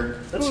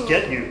finger. Let's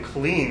get you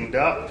cleaned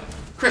up.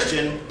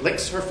 Christian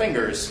licks her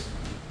fingers.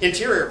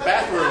 Interior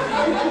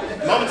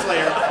bathroom. Moments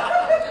later,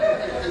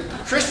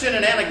 Christian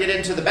and Anna get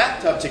into the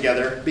bathtub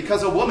together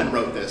because a woman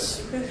wrote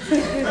this.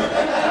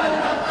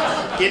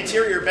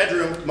 Interior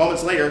bedroom.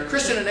 Moments later,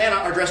 Christian and Anna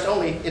are dressed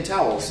only in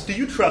towels. Do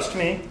you trust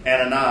me?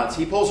 Anna nods.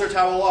 He pulls her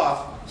towel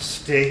off.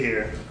 Stay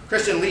here.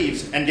 Christian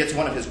leaves and gets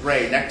one of his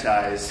gray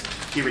neckties.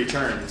 He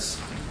returns.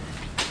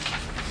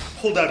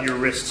 Hold out your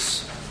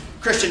wrists.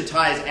 Christian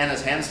ties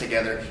Anna's hands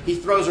together. He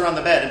throws her on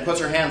the bed and puts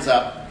her hands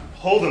up.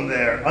 Hold them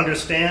there.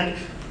 Understand?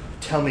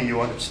 Tell me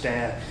you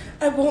understand.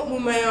 I won't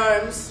move my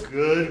arms.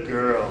 Good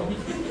girl.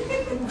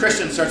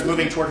 Christian starts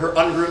moving toward her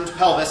ungroomed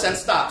pelvis and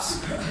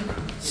stops.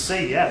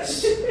 Say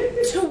yes.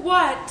 To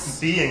what?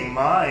 Being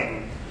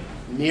mine.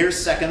 Mere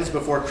seconds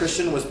before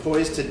Christian was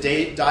poised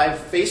to dive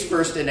face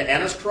first into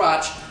Anna's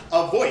crotch,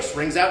 a voice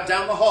rings out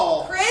down the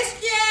hall.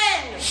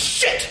 Christian!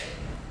 Shit!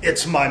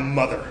 It's my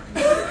mother.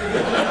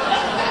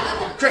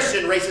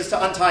 Christian races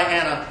to untie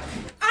Anna.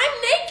 I'm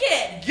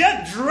naked!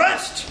 Get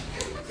dressed!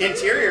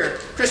 Interior,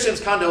 Christian's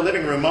condo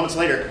living room. Moments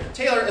later,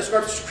 Taylor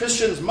escorts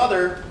Christian's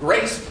mother,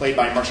 Grace, played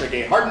by Marcia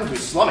Gay Harden,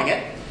 who's slumming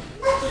it.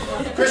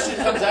 Christian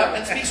comes out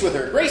and speaks with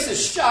her. Grace is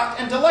shocked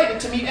and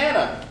delighted to meet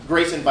Anna.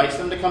 Grace invites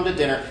them to come to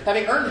dinner.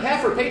 Having earned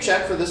half her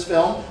paycheck for this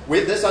film,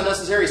 with this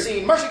unnecessary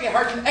scene, Marcia Gay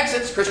Harden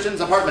exits Christian's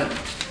apartment.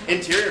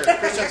 Interior,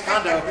 Christian's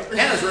condo,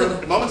 Anna's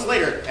room. Moments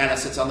later, Anna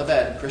sits on the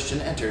bed.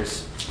 Christian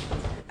enters.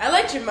 I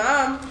liked your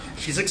mom.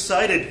 She's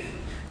excited.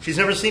 She's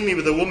never seen me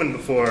with a woman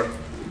before.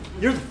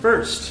 You're the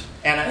first.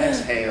 Anna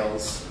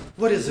exhales.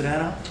 What is it,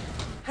 Anna?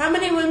 How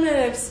many women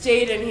have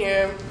stayed in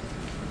here?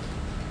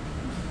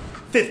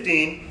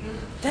 15.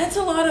 That's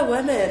a lot of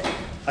women.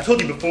 I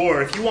told you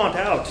before, if you want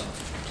out.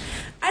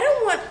 I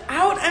don't want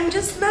out. I'm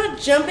just not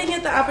jumping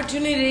at the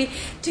opportunity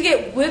to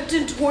get whipped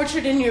and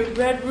tortured in your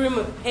red room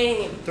of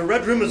pain. The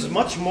Red Room is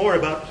much more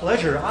about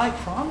pleasure, I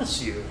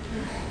promise you.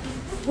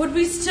 Would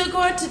we still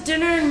go out to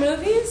dinner and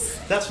movies?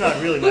 That's not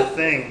really my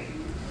thing.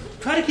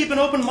 Try to keep an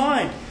open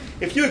mind.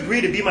 If you agree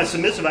to be my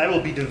submissive, I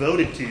will be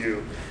devoted to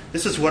you.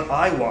 This is what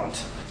I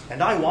want,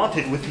 and I want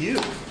it with you.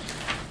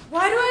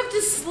 Why do I have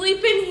to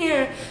sleep in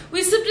here?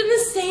 We slept in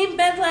the same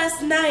bed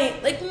last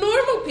night, like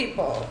normal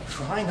people.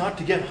 Try not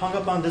to get hung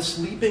up on the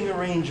sleeping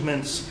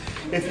arrangements.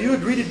 If you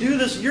agree to do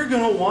this, you're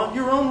going to want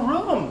your own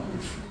room.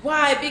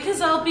 Why?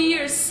 Because I'll be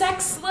your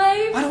sex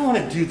slave? I don't want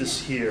to do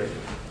this here.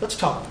 Let's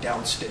talk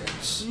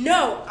downstairs.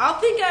 No, I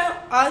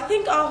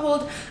think I'll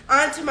hold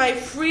on to my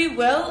free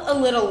will a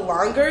little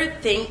longer.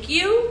 Thank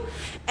you.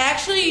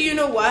 Actually, you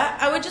know what?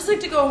 I would just like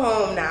to go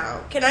home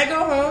now. Can I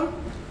go home?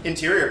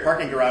 Interior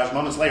parking garage.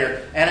 Moments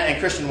later, Anna and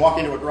Christian walk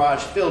into a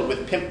garage filled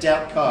with pimped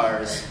out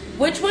cars.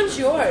 Which one's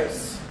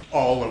yours?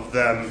 All of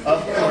them.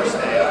 Of course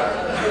they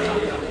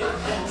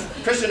are.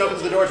 Christian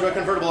opens the door to a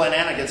convertible and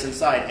Anna gets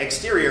inside.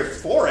 Exterior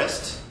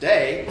forest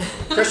day.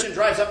 Christian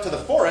drives up to the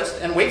forest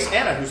and wakes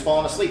Anna, who's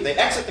fallen asleep. They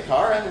exit the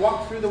car and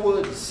walk through the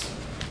woods.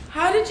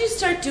 How did you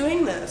start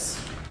doing this?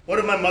 One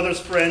of my mother's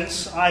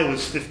friends. I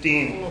was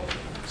 15.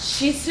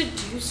 She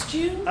seduced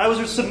you? I was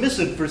her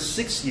submissive for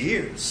 6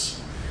 years.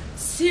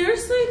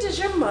 Seriously? Does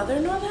your mother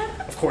know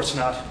that? Of course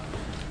not.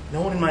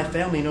 No one in my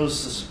family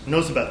knows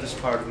about this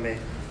part of me.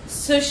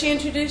 So she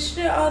introduced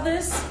you to all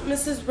this,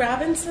 Mrs.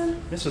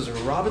 Robinson?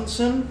 Mrs.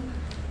 Robinson?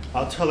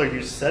 I'll tell her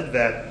you said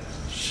that.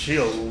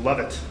 She'll love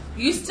it.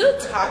 You still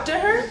talk to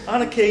her?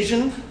 On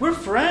occasion, we're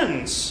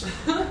friends.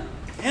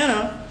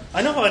 Anna,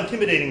 I know how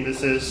intimidating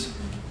this is.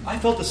 I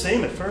felt the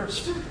same at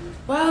first.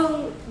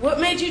 Well, what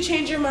made you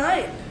change your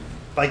mind?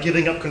 By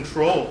giving up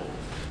control,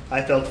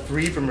 I felt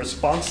free from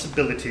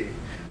responsibility.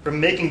 From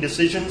making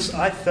decisions,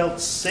 I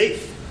felt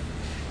safe.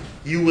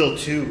 You will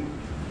too.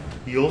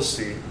 You'll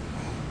see.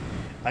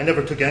 I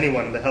never took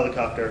anyone in the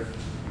helicopter.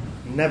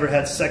 Never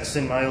had sex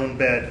in my own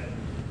bed.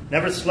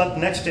 Never slept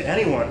next to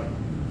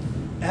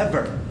anyone.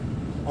 Ever.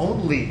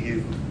 Only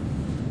you.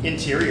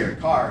 Interior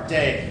car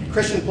day.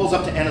 Christian pulls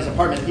up to Anna's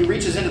apartment. He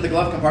reaches into the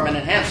glove compartment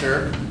and hands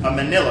her a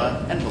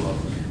manila envelope.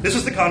 This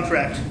is the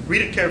contract.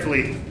 Read it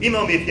carefully.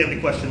 Email me if you have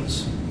any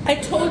questions. I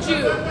told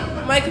you,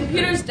 my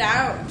computer's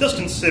down. Just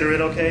consider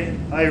it, okay?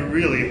 I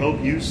really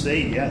hope you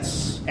say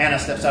yes. Anna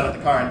steps out of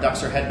the car and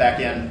ducks her head back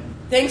in.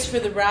 Thanks for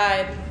the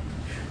ride.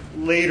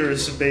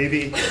 Laters,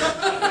 baby.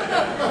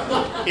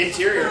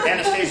 Interior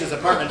Anastasia's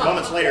apartment.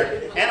 Moments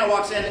later, Anna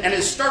walks in and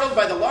is startled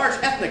by the large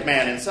ethnic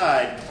man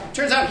inside.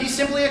 Turns out he's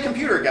simply a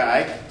computer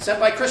guy sent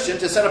by Christian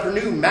to set up her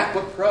new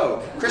MacBook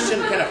Pro.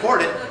 Christian can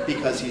afford it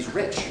because he's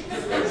rich.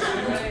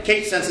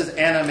 Kate senses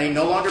Anna may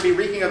no longer be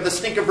reeking of the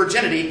stink of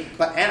virginity,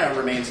 but Anna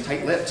remains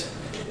tight-lipped.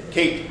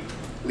 Kate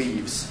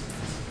leaves.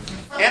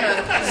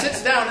 Anna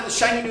sits down at the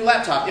shiny new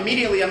laptop.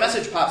 Immediately, a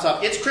message pops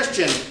up. It's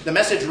Christian. The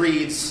message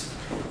reads,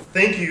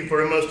 Thank you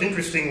for a most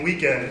interesting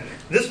weekend.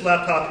 This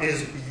laptop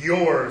is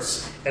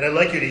yours, and I'd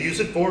like you to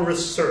use it for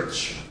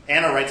research.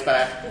 Anna writes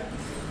back,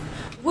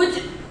 Would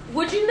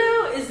you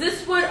know, is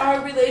this what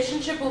our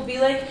relationship will be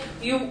like,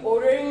 you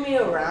ordering me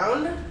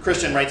around?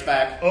 Christian writes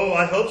back, Oh,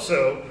 I hope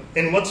so.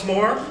 And what's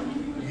more,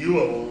 you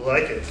will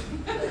like it.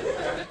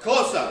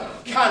 Close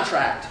up,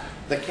 contract.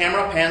 The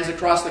camera pans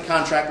across the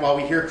contract while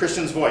we hear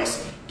Christian's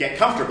voice. Get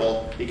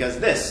comfortable, because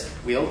this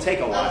will take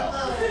a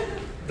while.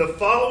 The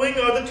following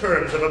are the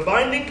terms of a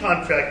binding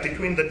contract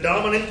between the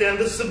dominant and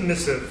the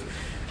submissive.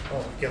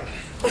 Oh, God.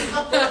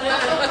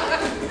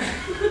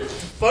 The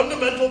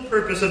fundamental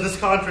purpose of this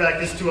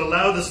contract is to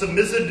allow the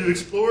submissive to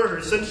explore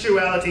her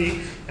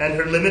sensuality and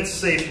her limits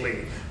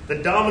safely. The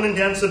dominant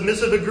and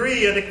submissive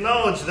agree and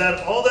acknowledge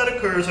that all that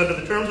occurs under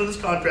the terms of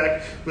this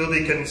contract will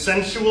be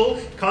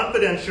consensual,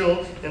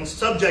 confidential, and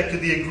subject to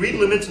the agreed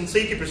limits and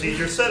safety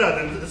procedures set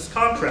out in this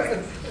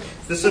contract.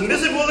 The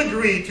submissive will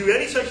agree to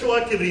any sexual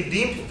activity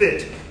deemed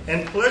fit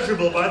and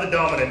pleasurable by the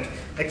dominant,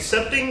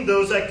 accepting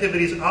those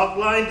activities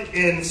outlined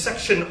in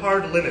section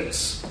hard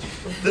limits.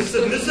 The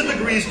submissive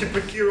agrees to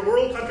procure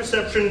oral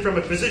contraception from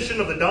a physician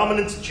of the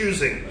dominant's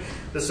choosing.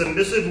 The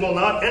submissive will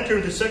not enter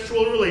into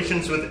sexual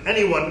relations with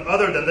anyone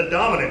other than the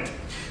dominant.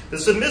 The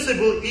submissive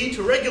will eat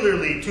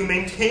regularly to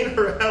maintain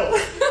her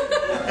health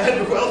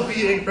and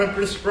well-being from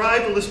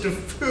prescribed list of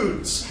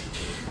foods.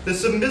 The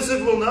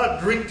submissive will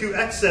not drink to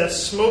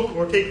excess, smoke,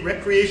 or take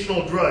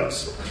recreational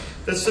drugs.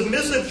 The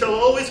submissive shall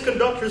always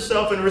conduct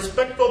herself in a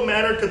respectful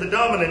manner to the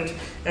dominant,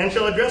 and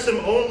shall address him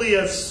only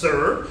as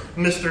Sir,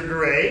 Mr.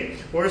 Gray,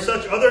 or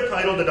such other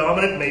title the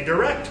dominant may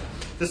direct.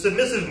 The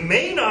submissive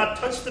may not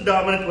touch the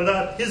dominant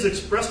without his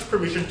expressed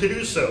permission to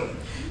do so.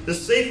 The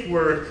safe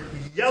word,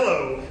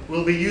 yellow,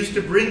 will be used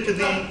to bring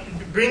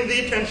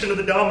the attention of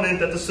the dominant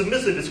that the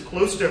submissive is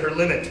close to her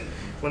limit.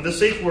 When the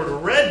safe word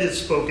red is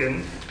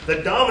spoken, the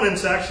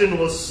dominant's action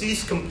will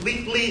cease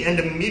completely and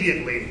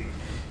immediately.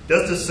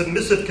 Does the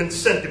submissive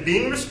consent to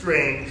being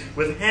restrained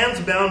with hands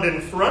bound in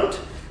front?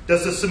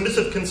 Does the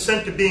submissive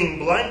consent to being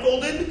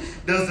blindfolded?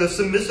 Does the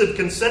submissive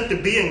consent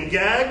to being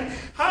gagged?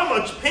 How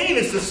much pain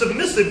is the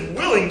submissive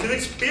willing to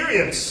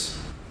experience?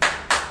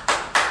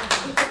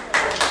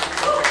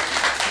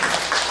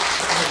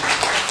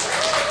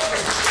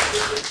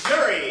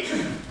 Jury,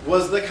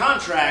 was the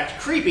contract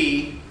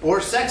creepy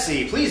or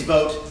sexy? Please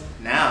vote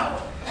now.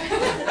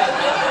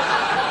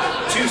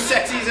 Two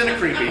sexies and a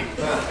creepy.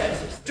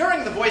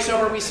 During the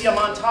voiceover, we see a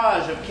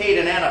montage of Kate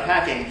and Anna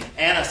packing.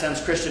 Anna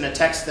sends Christian a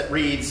text that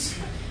reads,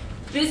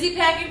 Busy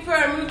packing for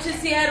our move to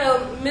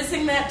Seattle,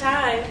 missing that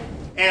tie.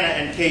 Anna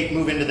and Kate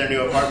move into their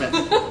new apartment.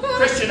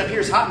 Christian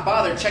appears hot and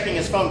bothered, checking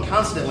his phone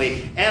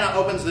constantly. Anna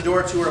opens the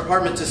door to her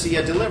apartment to see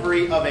a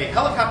delivery of a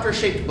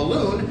helicopter-shaped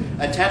balloon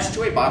attached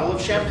to a bottle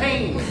of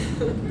champagne.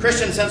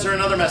 Christian sends her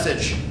another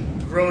message.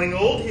 Growing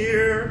old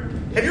here.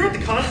 Have you read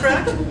the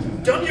contract?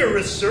 Done your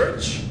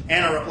research?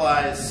 Anna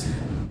replies,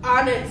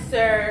 On it,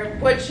 sir.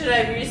 What should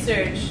I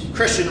research?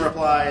 Christian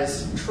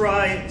replies,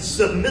 Try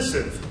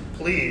submissive,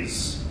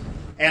 please.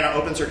 Anna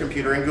opens her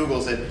computer and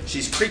Googles it.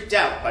 She's creeped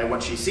out by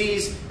what she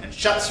sees and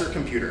shuts her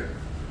computer.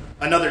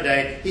 Another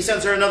day, he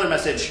sends her another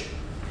message.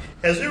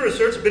 Has your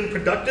research been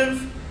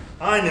productive?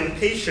 I'm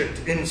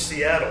impatient in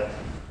Seattle.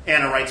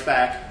 Anna writes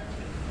back.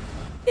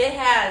 It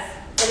has,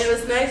 and it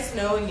was nice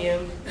knowing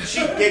you. She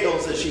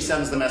giggles as she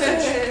sends the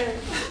message.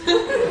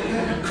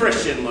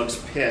 Christian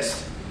looks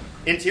pissed.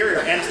 Interior,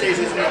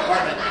 Anastasia's new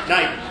apartment,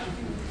 night.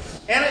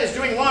 Anna is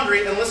doing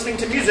laundry and listening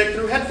to music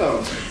through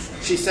headphones.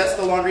 She sets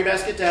the laundry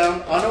basket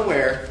down,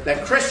 unaware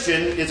that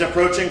Christian is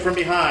approaching from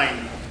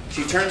behind.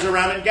 She turns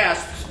around and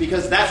gasps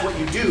because that's what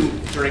you do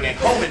during a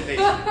home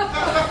invasion.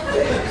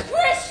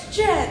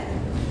 Christian!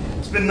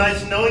 It's been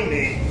nice knowing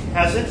me,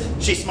 has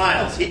it? She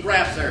smiles. He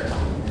grabs her.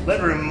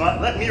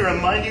 Let me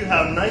remind you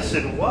how nice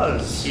it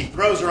was. He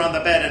throws her on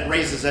the bed and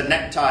raises a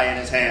necktie in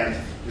his hand.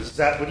 Is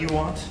that what you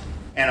want?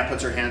 Anna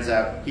puts her hands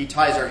out. He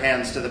ties her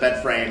hands to the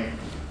bed frame.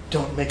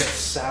 Don't make a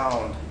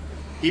sound.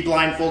 He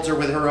blindfolds her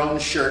with her own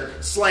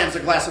shirt, slams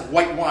a glass of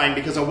white wine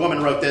because a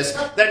woman wrote this.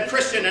 Then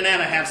Christian and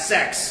Anna have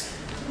sex.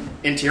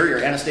 Interior,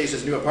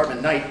 Anastasia's new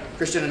apartment, night.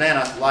 Christian and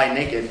Anna lie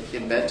naked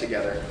in bed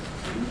together.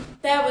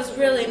 That was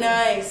really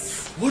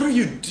nice. What are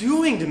you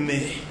doing to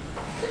me?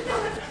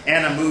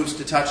 Anna moves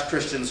to touch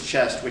Christian's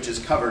chest, which is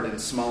covered in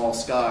small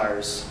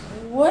scars.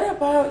 What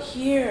about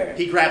here?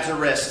 He grabs her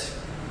wrist.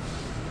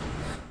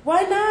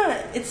 Why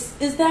not?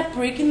 Is that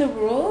breaking the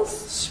rules?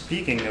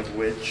 Speaking of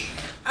which...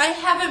 I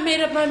haven't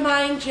made up my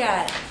mind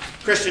yet.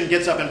 Christian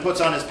gets up and puts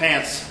on his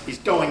pants. He's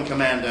going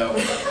commando.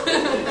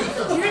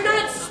 You're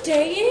not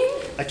staying?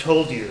 I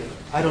told you,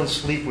 I don't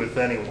sleep with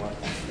anyone.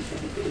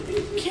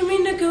 Can we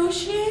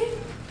negotiate?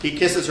 He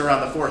kisses her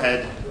on the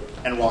forehead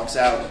and walks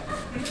out.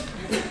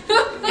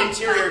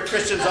 Interior,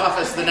 Christian's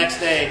office the next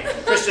day.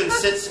 Christian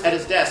sits at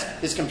his desk.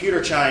 His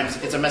computer chimes.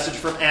 It's a message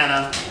from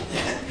Anna.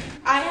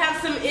 I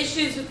have some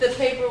issues with the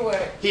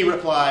paperwork. He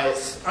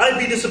replies, I'd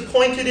be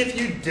disappointed if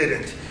you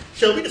didn't.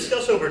 Shall we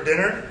discuss over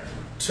dinner?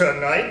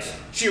 Tonight?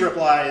 She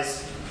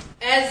replies,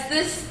 As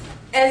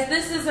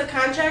this is a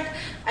contract,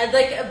 I'd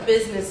like a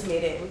business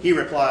meeting. He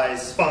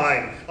replies,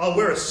 Fine, I'll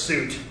wear a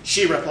suit.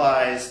 She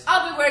replies,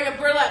 I'll be wearing a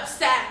burlap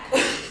sack.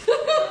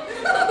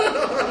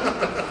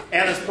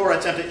 Anna's poor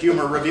attempt at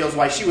humor reveals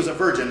why she was a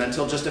virgin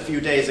until just a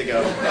few days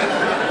ago.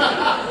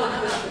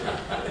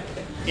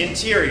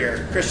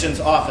 Interior,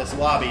 Christian's office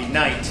lobby,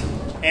 night.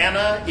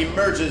 Anna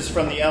emerges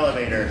from the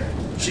elevator.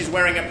 She's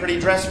wearing a pretty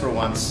dress for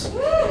once.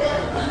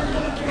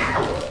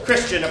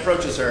 Christian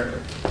approaches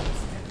her.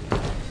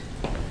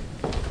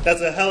 That's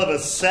a hell of a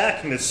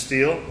sack, Miss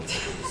Steele.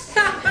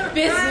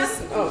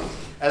 Business. Oh.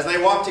 As they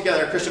walk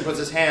together, Christian puts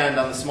his hand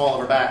on the small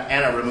of her back.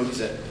 Anna removes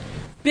it.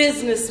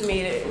 Business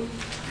meeting.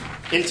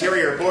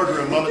 Interior,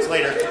 boardroom, moments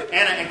later.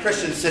 Anna and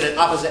Christian sit at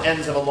opposite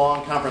ends of a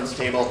long conference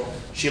table.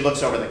 She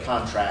looks over the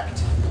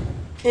contract.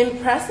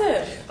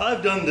 Impressive.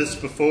 I've done this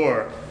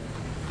before.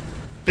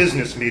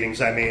 Business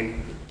meetings, I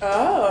mean.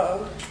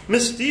 Oh.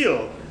 Miss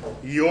Steele,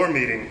 your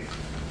meeting.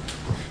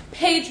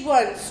 Page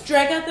 1.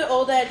 Strike out the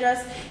old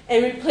address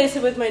and replace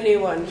it with my new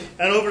one.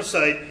 An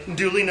oversight,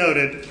 duly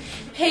noted.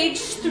 Page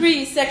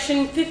 3,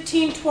 section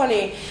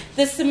 1520.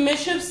 The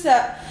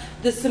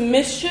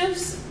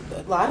submissives,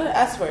 a lot of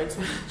S words,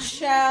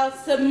 shall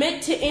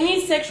submit to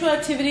any sexual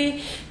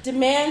activity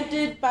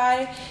demanded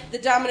by the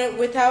dominant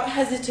without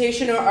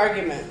hesitation or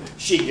argument.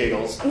 She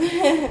giggles.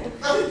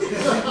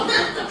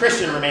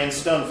 Christian remains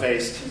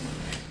stone-faced.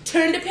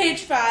 Turn to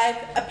page 5,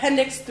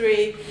 appendix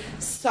 3,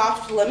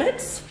 soft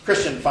limits.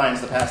 Christian finds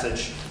the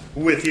passage.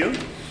 With you.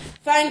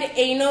 Find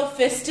anal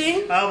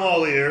fisting. I'm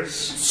all ears.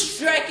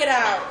 Strike it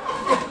out.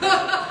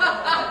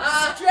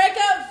 Strike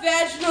out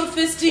vaginal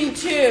fisting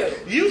too.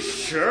 You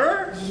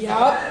sure?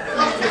 Yup.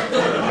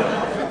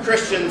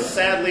 Christian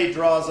sadly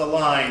draws a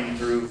line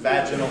through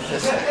vaginal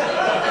fisting.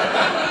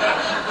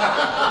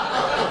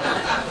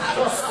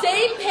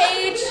 Same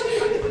page.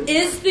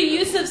 Is the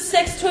use of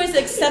sex toys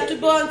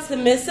acceptable and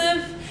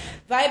submissive?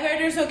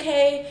 Vibrators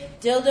okay?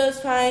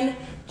 Dildos fine?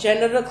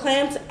 Genital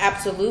clamps?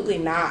 Absolutely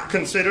not.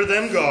 Consider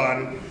them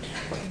gone.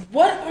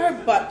 What are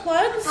butt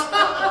plugs?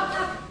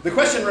 The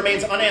question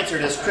remains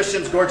unanswered as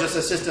Christian's gorgeous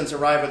assistants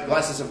arrive with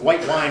glasses of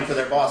white wine for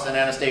their boss and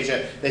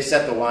Anastasia. They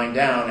set the wine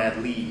down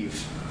and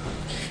leave.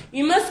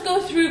 You must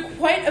go through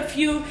quite a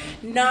few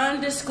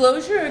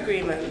non-disclosure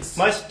agreements.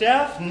 My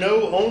staff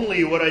know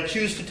only what I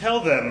choose to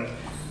tell them.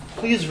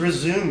 Please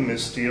resume,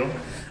 Miss Steele.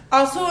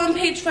 Also on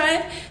page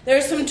 5, there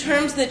are some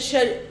terms that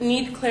should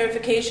need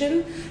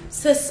clarification.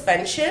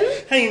 Suspension.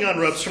 Hanging on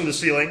ropes from the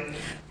ceiling.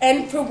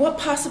 And for what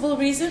possible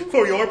reason?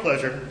 For your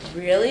pleasure.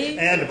 Really?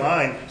 And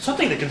mine.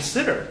 Something to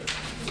consider.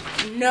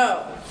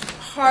 No.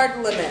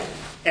 Hard limit.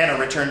 Anna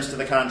returns to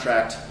the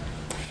contract.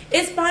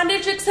 Is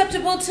bondage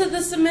acceptable to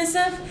the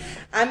submissive?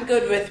 I'm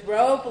good with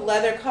rope,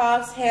 leather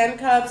cuffs,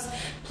 handcuffs.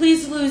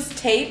 Please lose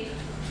tape.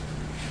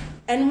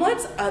 And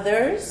what's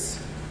others?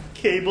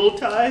 Cable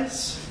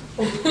ties?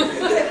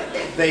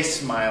 They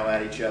smile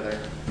at each other.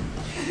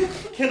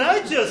 Can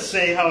I just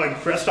say how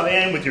impressed I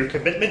am with your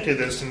commitment to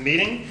this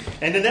meeting?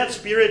 And in that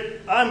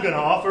spirit, I'm going to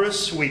offer a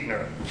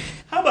sweetener.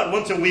 How about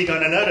once a week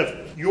on a night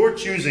of your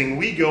choosing,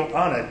 we go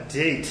on a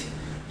date?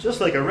 Just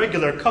like a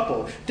regular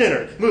couple.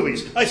 Dinner,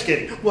 movies, ice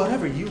skating,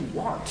 whatever you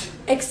want.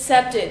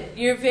 Accepted.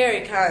 You're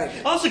very kind.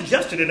 I'll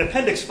suggest it in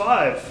Appendix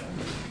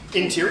 5.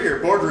 Interior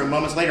boardroom.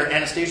 Moments later,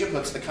 Anastasia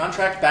puts the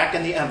contract back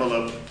in the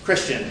envelope.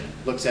 Christian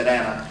looks at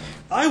Anna.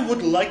 I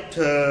would like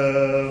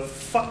to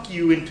fuck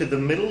you into the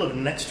middle of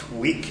next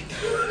week.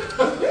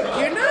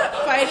 You're not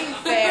fighting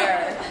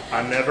fair.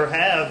 I never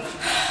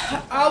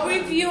have. I'll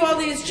review all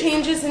these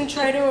changes and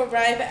try to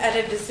arrive at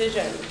a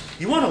decision.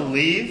 You want to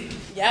leave?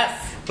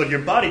 Yes. But your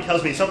body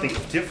tells me something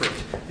different.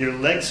 Your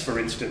legs, for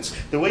instance.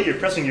 The way you're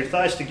pressing your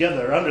thighs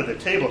together under the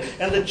table.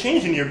 And the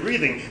change in your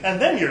breathing.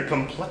 And then your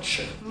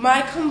complexion.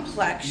 My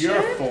complexion?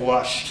 You're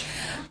flushed.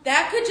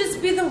 That could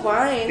just be the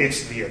wine.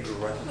 It's the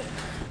adrenaline.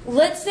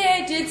 Let's say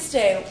I did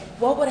stay.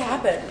 What would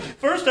happen?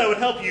 First, I would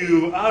help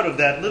you out of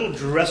that little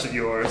dress of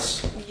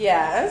yours.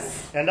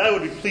 Yes. And I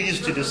would be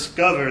pleased to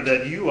discover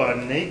that you are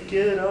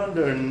naked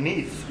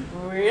underneath.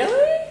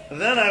 Really?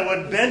 Then I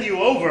would bend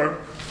you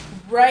over.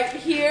 Right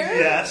here?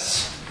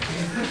 Yes.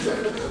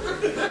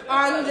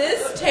 On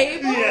this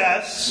table?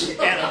 Yes.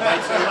 Anna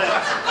bites her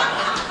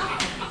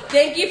lip.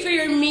 Thank you for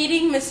your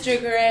meeting, Mr.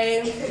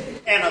 Gray.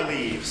 Anna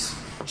leaves.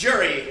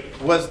 Jury,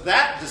 was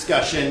that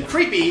discussion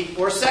creepy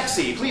or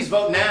sexy? Please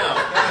vote now.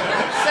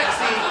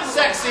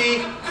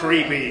 Sexy,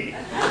 creepy.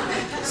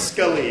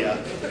 Scalia.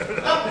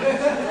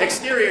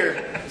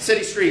 Exterior,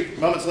 city street.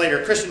 Moments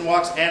later, Christian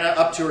walks Anna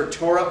up to her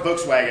tore-up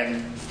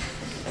Volkswagen.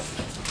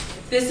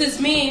 This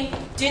is me.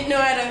 Didn't know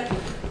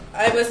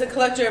I was a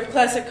collector of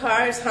classic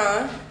cars,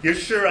 huh? You're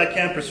sure I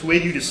can't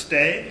persuade you to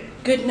stay?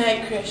 Good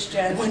night,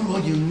 Christian. When will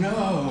you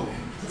know?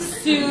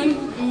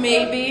 Soon,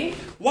 maybe.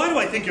 Why do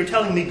I think you're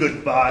telling me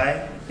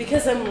goodbye?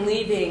 Because I'm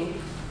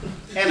leaving.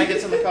 Anna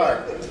gets in the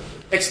car.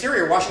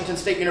 Exterior, Washington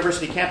State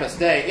University campus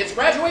day. It's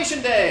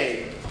graduation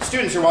day.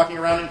 Students are walking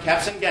around in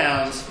caps and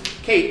gowns.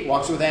 Kate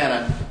walks with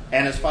Anna.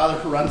 Anna's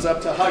father runs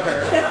up to hug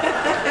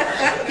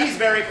her. He's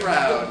very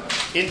proud.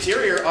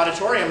 Interior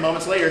auditorium.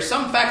 Moments later,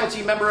 some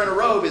faculty member in a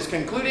robe is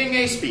concluding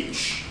a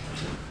speech.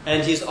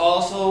 And he's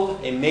also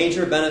a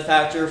major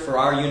benefactor for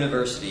our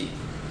university.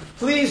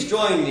 Please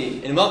join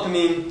me in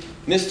welcoming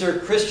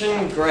Mr.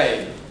 Christian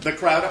Gray. The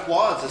crowd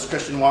applauds as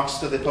Christian walks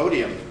to the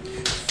podium.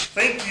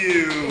 Thank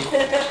you.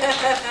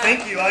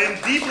 Thank you. I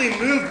am deeply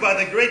moved by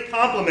the great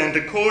compliment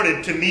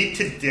accorded to me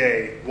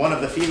today. One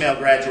of the female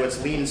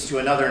graduates leans to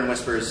another and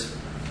whispers,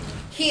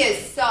 "He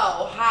is so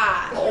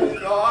hot." "Oh,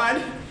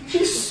 God,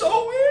 he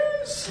so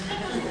is."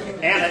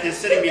 Anna is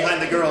sitting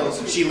behind the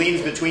girls. She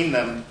leans between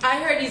them. I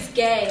heard he's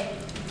gay.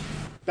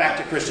 Back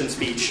to Christian's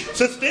speech.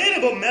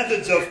 Sustainable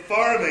methods of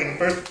farming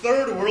for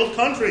third world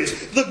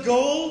countries. The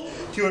goal?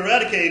 To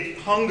eradicate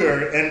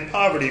hunger and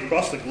poverty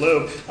across the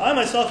globe. I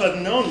myself have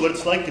known what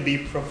it's like to be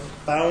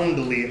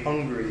profoundly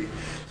hungry.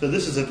 So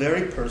this is a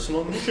very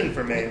personal mission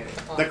for me.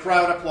 The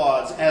crowd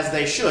applauds, as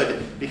they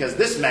should, because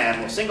this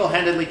man will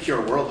single-handedly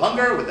cure world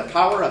hunger with the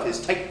power of his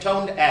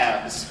tight-toned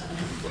abs.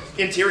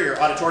 Interior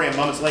auditorium.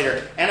 Moments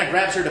later, Anna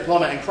grabs her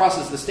diploma and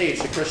crosses the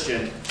stage to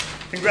Christian.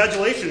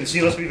 Congratulations,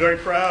 you must be very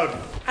proud.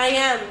 I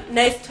am.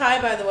 Nice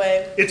tie, by the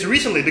way. It's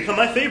recently become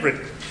my favorite.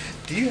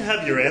 Do you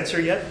have your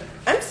answer yet?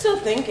 I'm still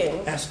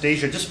thinking.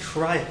 Anastasia, just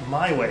try it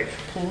my way.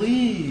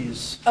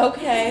 Please.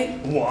 Okay.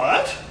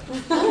 What?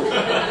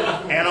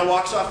 Anna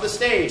walks off the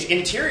stage.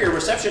 Interior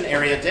reception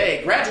area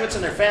day. Graduates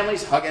and their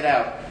families hug it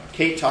out.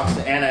 Kate talks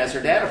to Anna as her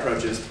dad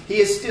approaches. He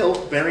is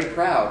still very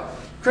proud.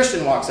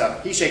 Christian walks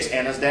up. He shakes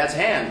Anna's dad's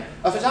hand.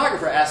 A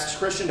photographer asks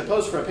Christian to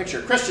pose for a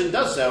picture. Christian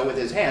does so with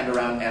his hand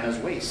around Anna's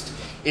waist.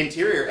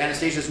 Interior,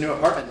 Anastasia's new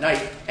apartment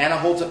night. Anna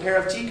holds a pair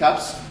of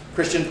teacups.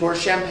 Christian pours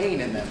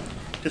champagne in them.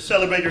 To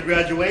celebrate your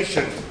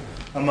graduation,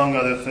 among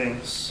other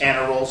things.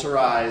 Anna rolls her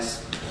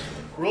eyes.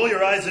 Roll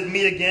your eyes at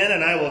me again,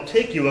 and I will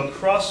take you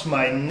across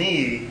my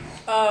knee.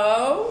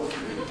 Oh?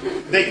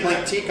 They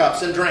clink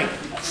teacups and drink.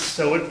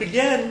 So it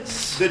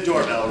begins. The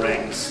doorbell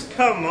rings.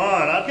 Come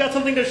on, I've got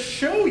something to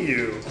show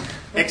you.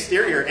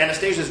 Exterior,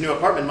 Anastasia's new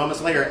apartment.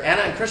 Moments later,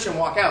 Anna and Christian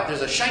walk out.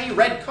 There's a shiny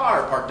red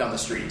car parked on the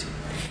street.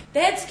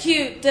 That's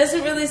cute.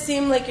 Doesn't really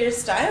seem like your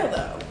style,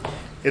 though.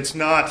 It's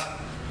not.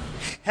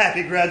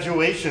 Happy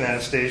graduation,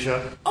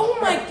 Anastasia. Oh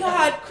my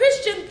God,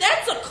 Christian,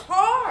 that's a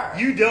car!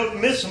 You don't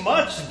miss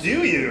much,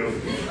 do you?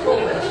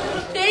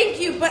 Thank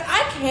you, but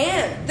I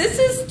can't. This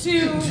is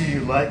too... Do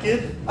you like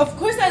it? Of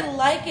course I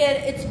like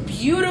it. It's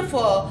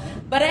beautiful.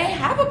 But I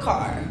have a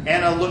car.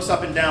 Anna looks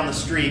up and down the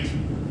street.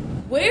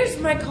 Where's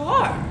my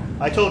car?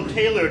 I told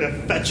Taylor to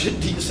fetch a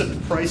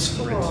decent price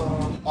for it.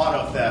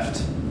 Auto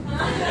theft.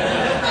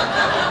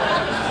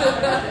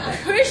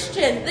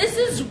 Christian, this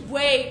is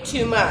way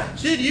too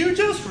much. Did you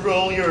just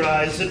roll your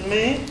eyes at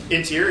me?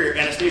 Interior,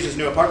 Anastasia's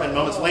new apartment.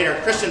 Moments later,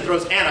 Christian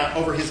throws Anna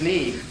over his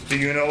knee. Do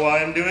you know why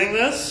I'm doing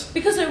this?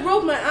 Because I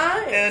rolled my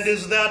eyes. And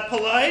is that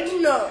polite?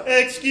 No.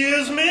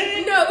 Excuse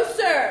me? No,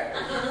 sir.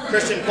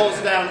 Christian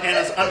pulls down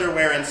Anna's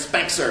underwear and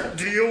spanks her.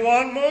 Do you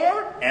want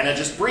more? Anna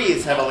just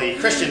breathes heavily.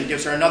 Christian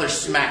gives her another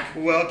smack.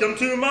 Welcome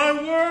to my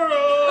world.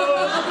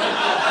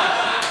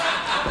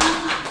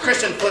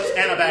 Christian flips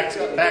Anna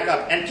back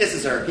up and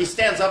kisses her. He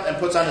stands up and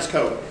puts on his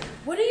coat.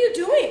 What are you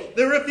doing?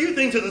 There are a few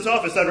things at this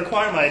office that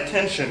require my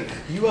attention.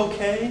 You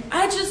okay?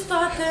 I just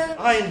thought that...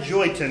 I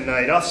enjoyed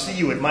tonight. I'll see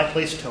you at my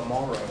place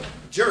tomorrow.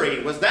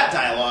 Jury, was that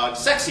dialogue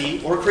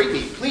sexy or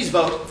creepy? Please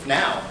vote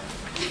now.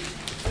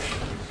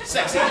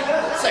 Sexy,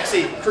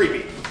 sexy,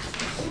 creepy.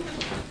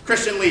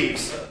 Christian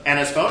leaves.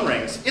 Anna's phone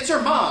rings. It's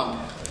her mom,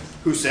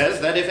 who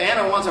says that if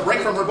Anna wants a break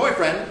from her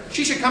boyfriend,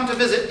 she should come to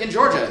visit in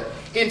Georgia.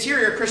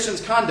 Interior, Christian's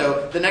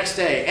condo. The next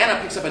day, Anna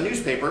picks up a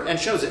newspaper and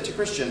shows it to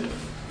Christian.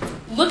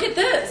 Look at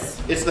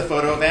this. It's the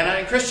photo of Anna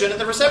and Christian at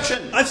the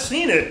reception. I've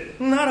seen it.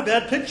 Not a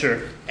bad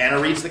picture. Anna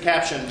reads the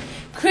caption.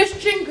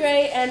 Christian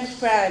Grey and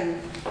friend.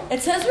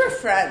 It says we're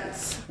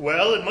friends.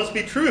 Well, it must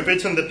be true if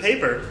it's in the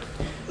paper.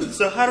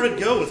 So how did it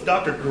go with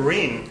Dr.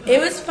 Green?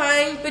 It was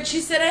fine, but she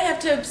said I have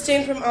to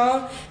abstain from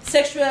all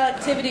sexual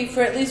activity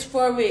for at least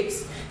 4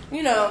 weeks.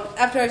 You know,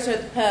 after I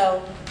start the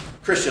pill.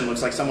 Christian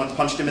looks like someone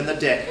punched him in the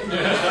dick.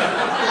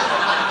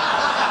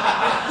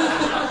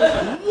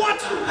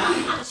 What?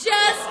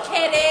 Just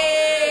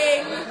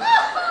kidding.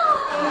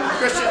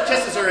 Christian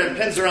kisses her and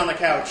pins her on the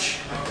couch.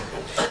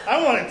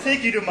 I want to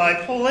take you to my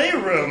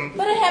playroom.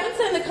 But I haven't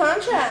signed the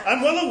contract.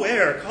 I'm well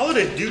aware. Call it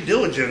a due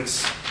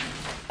diligence.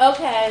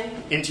 Okay.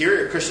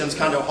 Interior, Christian's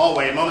condo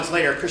hallway. Moments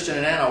later, Christian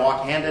and Anna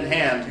walk hand in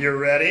hand. You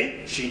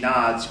ready? She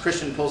nods.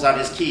 Christian pulls out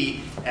his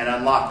key and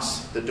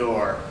unlocks the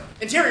door.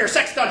 Interior,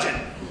 sex dungeon.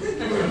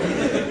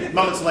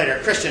 Moments later,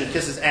 Christian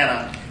kisses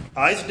Anna.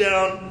 Eyes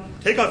down.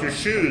 Take off your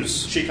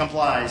shoes. She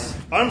complies.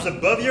 Arms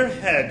above your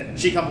head.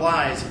 She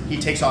complies. He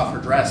takes off her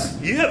dress.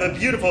 You have a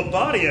beautiful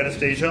body,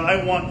 Anastasia.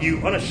 I want you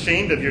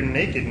unashamed of your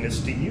nakedness.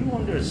 Do you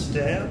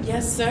understand?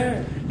 Yes,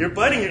 sir. You're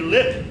biting your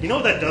lip. You know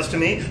what that does to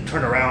me?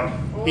 Turn around.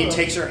 He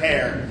takes her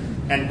hair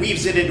and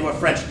weaves it into a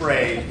French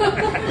braid. When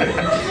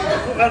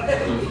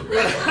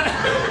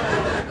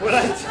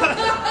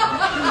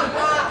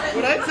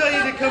I tell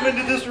you to come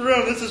into this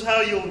room, this is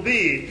how you'll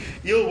be.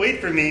 You'll wait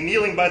for me,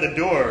 kneeling by the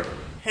door.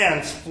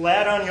 Hands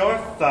flat on your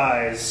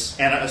thighs.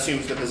 Anna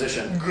assumes the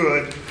position.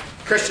 Good.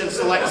 Christian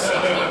selects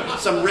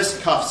some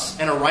wrist cuffs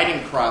and a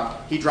riding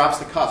crop. He drops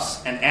the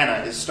cuffs, and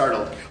Anna is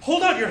startled.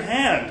 Hold out your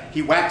hand.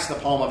 He whacks the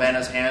palm of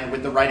Anna's hand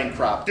with the riding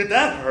crop. Did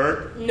that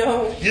hurt?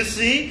 No. You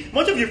see?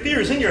 Much of your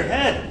fear is in your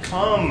head.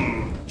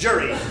 Come.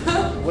 Jury,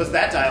 was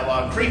that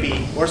dialogue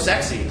creepy or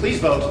sexy? Please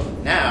vote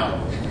now.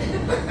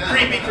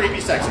 Creepy, creepy,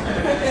 sexy.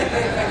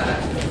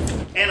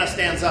 Anna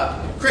stands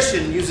up.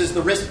 Christian uses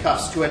the wrist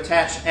cuffs to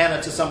attach Anna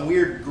to some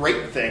weird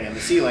grate thing in the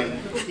ceiling.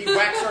 He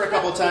whacks her a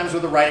couple times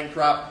with a riding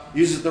crop,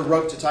 uses the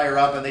rope to tie her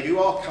up, and they do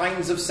all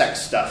kinds of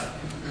sex stuff.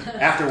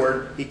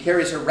 Afterward, he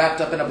carries her wrapped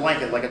up in a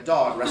blanket like a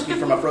dog rescued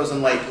from a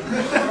frozen lake.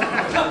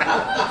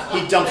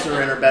 He dumps her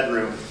in her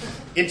bedroom.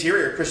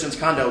 Interior, Christian's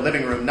condo,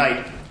 living room,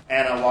 night.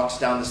 Anna walks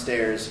down the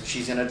stairs.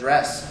 She's in a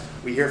dress.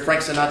 We hear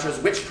Frank Sinatra's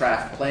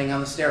Witchcraft playing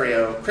on the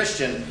stereo.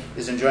 Christian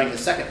is enjoying his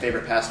second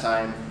favorite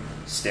pastime,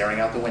 staring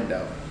out the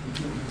window.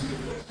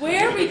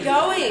 Where are we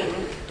going?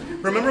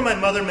 Remember my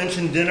mother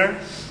mentioned dinner?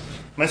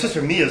 My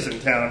sister Mia's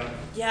in town.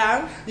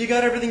 Yeah? You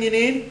got everything you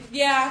need?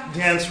 Yeah.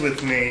 Dance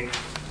with me.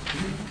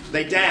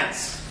 They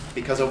dance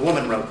because a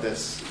woman wrote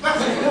this.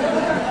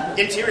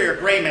 Interior,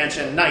 gray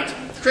mansion, night.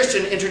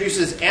 Christian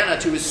introduces Anna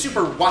to his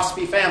super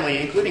waspy family,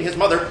 including his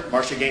mother,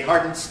 Marcia Gay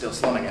Harden, still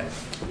slumming it,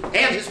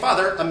 and his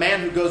father, a man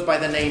who goes by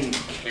the name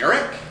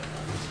Carrick.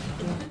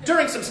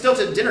 During some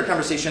stilted dinner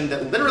conversation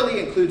that literally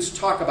includes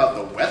talk about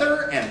the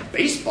weather and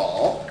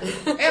baseball,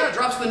 Anna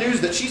drops the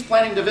news that she's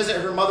planning to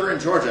visit her mother in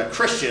Georgia.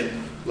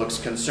 Christian looks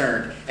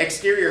concerned.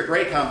 Exterior,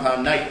 gray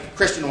compound, night.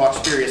 Christian walks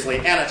furiously.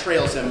 Anna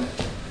trails him.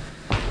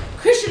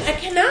 Christian, I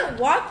cannot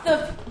walk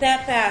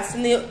that fast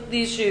in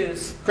these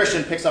shoes.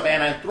 Christian picks up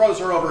Anna and throws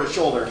her over his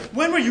shoulder.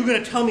 When were you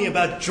going to tell me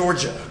about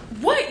Georgia?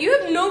 What? You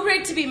have no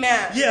right to be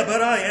mad. Yeah,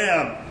 but I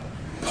am.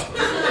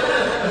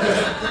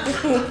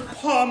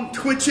 Palm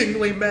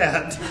twitchingly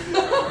mad.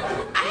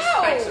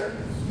 Ow!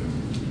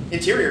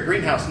 Interior,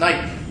 greenhouse,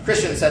 night.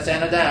 Christian sets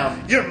Anna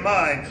down. You're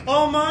mine.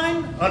 All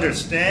mine?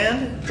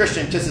 Understand?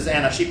 Christian kisses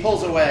Anna. She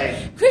pulls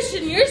away.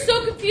 Christian, you're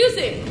so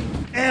confusing.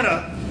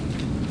 Anna.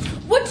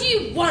 What do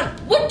you want?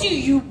 What do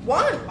you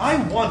want? I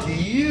want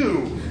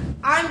you.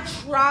 I'm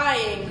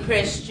trying,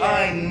 Christian.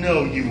 I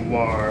know you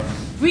are.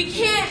 We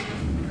can't...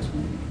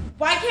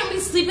 Why can't we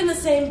sleep in the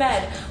same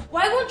bed?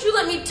 Why won't you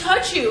let me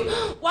touch you?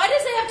 Why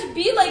does it have to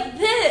be like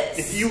this?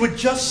 If you would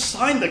just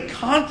sign the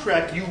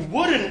contract, you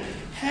wouldn't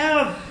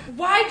have...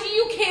 Why do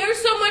you care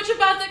so much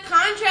about the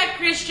contract,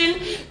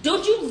 Christian?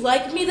 Don't you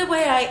like me the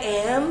way I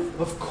am?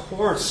 Of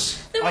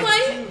course. Then I why...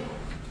 do.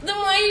 Then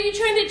why are you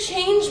trying to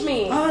change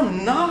me?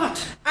 I'm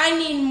not. I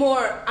need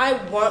more. I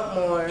want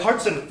more.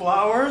 Hearts and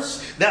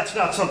flowers? That's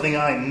not something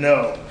I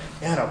know.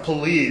 Anna,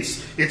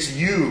 please. It's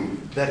you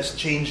that is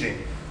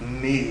changing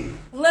me.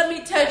 Let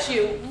me touch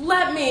you.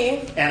 Let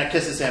me. Anna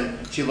kisses him.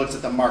 She looks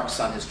at the marks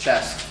on his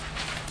chest.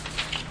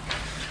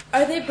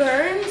 Are they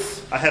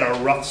burns? I had a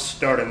rough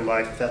start in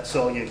life. That's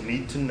all you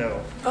need to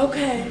know.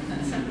 Okay.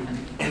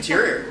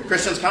 Interior,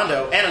 Christian's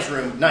condo, Anna's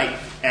room, night.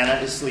 Anna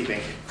is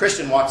sleeping.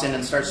 Christian walks in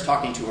and starts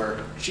talking to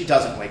her. She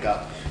doesn't wake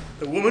up.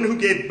 The woman who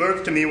gave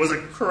birth to me was a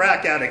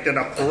crack addict and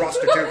a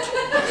prostitute.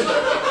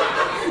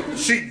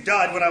 She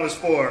died when I was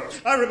 4.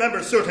 I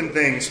remember certain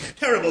things,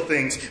 terrible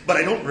things, but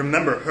I don't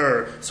remember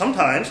her.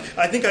 Sometimes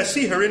I think I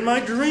see her in my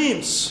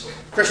dreams.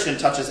 Christian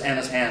touches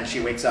Anna's hand. She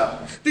wakes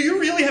up. Do you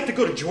really have to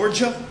go to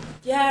Georgia?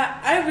 Yeah,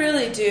 I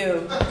really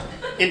do.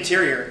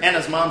 Interior,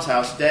 Anna's mom's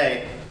house,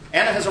 day.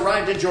 Anna has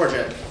arrived in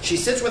Georgia. She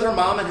sits with her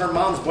mom and her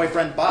mom's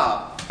boyfriend,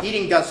 Bob,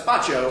 eating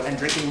gazpacho and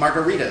drinking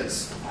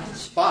margaritas.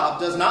 Bob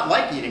does not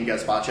like eating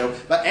gazpacho,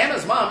 but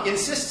Anna's mom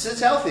insists it's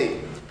healthy.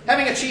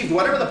 Having achieved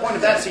whatever the point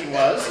of that scene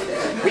was,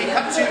 we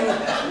cut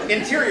to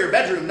interior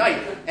bedroom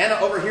night. Anna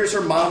overhears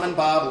her mom and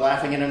Bob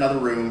laughing in another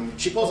room.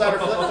 She pulls out her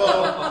flip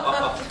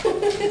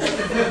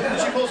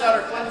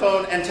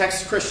phone and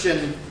texts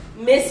Christian.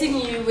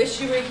 Missing you.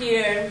 Wish you were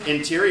here.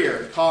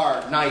 Interior,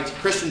 car, night.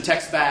 Christian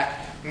texts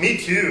back. Me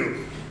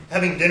too.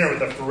 Having dinner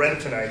with a friend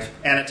tonight.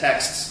 Anna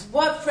texts.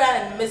 What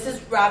friend?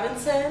 Mrs.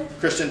 Robinson?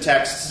 Christian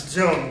texts.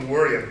 Don't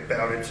worry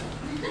about it.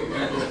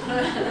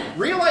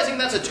 Realizing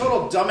that's a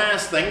total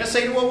dumbass thing to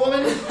say to a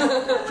woman,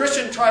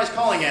 Christian tries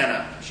calling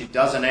Anna. She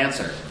doesn't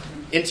answer.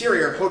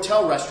 Interior,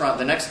 hotel restaurant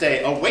the next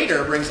day. A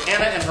waiter brings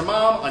Anna and her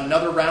mom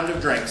another round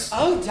of drinks.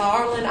 Oh,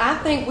 darling, I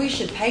think we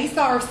should pace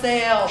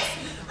ourselves,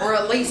 or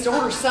at least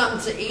order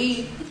something to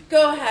eat.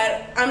 Go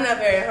ahead. I'm not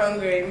very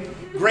hungry.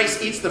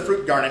 Grace eats the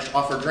fruit garnish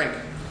off her drink.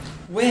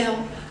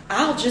 Well,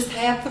 I'll just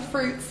have the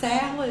fruit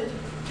salad.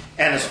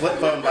 Anna's flip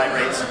phone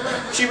vibrates.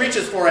 She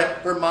reaches for it.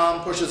 Her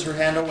mom pushes her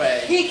hand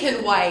away. He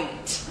can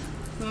wait.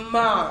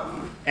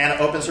 Mom.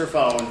 Anna opens her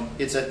phone.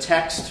 It's a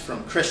text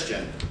from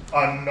Christian.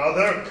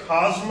 Another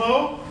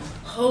Cosmo?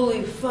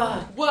 Holy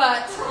fuck.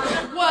 What?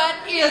 What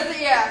is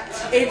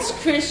it? It's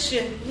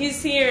Christian.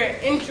 He's here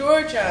in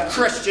Georgia.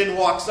 Christian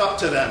walks up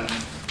to them.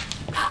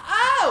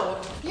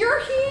 Oh, you're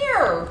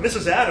here.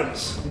 Mrs.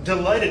 Adams,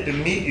 delighted to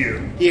meet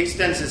you. He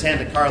extends his hand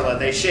to Carla.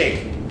 They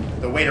shake.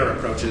 The waiter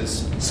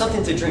approaches.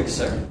 Something to drink,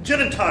 sir. Gin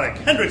and tonic,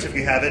 Hendrix if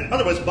you have it,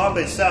 otherwise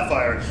Bombay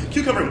Sapphire,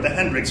 cucumber with the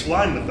Hendrix,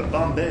 lime with the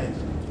Bombay.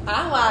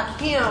 I like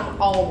him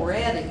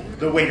already.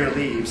 The waiter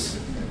leaves.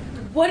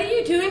 What are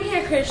you doing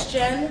here,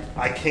 Christian?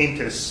 I came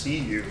to see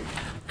you.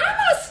 I'm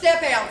gonna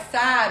step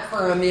outside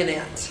for a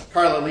minute.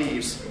 Carla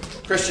leaves.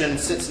 Christian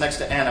sits next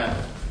to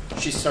Anna.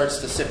 She starts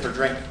to sip her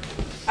drink.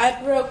 I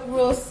broke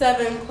Rule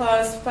 7,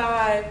 Clause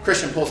 5.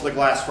 Christian pulls the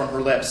glass from her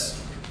lips.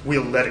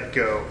 We'll let it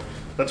go.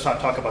 Let's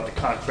not talk about the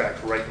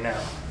contract right now.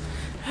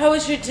 How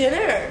was your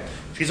dinner?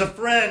 She's a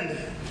friend.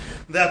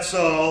 That's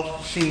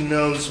all. She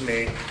knows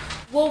me.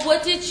 Well,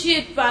 what did she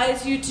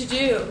advise you to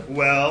do?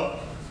 Well,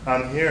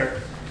 I'm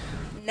here.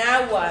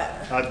 Now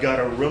what? I've got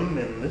a room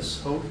in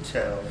this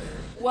hotel.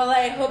 Well,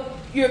 I hope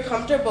you're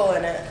comfortable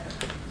in it.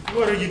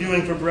 What are you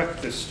doing for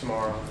breakfast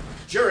tomorrow?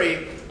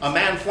 Jury, a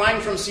man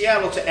flying from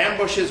Seattle to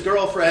ambush his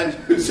girlfriend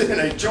who's in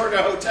a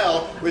Georgia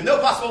hotel with no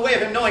possible way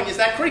of him knowing is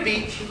that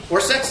creepy or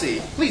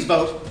sexy. Please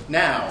vote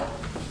now.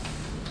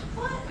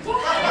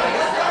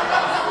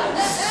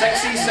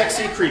 Sexy,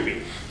 sexy,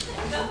 creepy.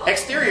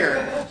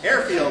 Exterior,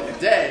 airfield,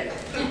 day.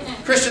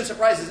 Christian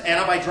surprises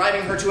Anna by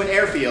driving her to an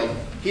airfield.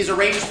 He's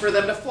arranged for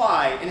them to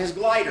fly in his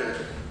glider.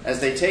 As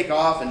they take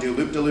off and do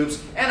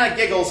loop-de-loops, Anna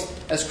giggles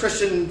as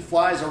Christian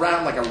flies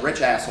around like a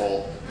rich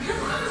asshole.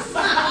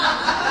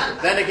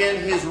 Then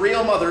again, his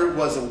real mother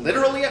was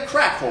literally a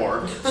crack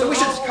whore, so we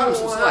should cut him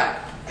some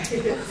slack.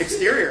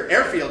 Exterior,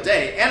 airfield,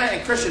 day. Anna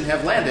and Christian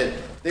have landed.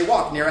 They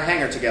walk near a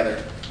hangar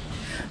together.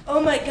 Oh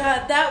my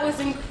god, that was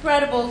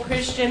incredible,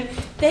 Christian.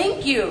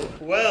 Thank you.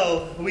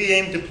 Well, we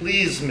aim to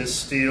please, Miss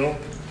Steele.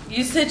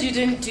 You said you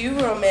didn't do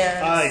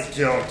romance. I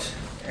don't,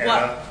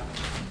 Anna.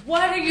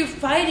 What are you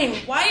fighting?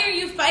 Why are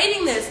you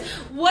fighting this?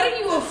 What are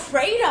you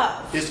afraid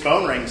of? His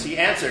phone rings. He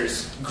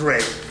answers.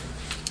 Great.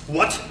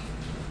 What?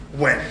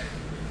 When?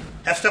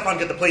 Have Stefan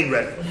get the plane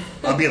ready.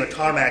 I'll be on the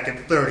tarmac in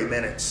 30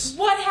 minutes.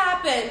 What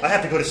happened? I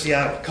have to go to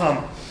Seattle.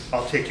 Come,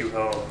 I'll take you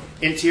home.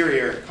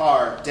 Interior,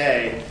 car,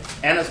 day.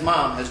 Anna's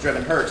mom has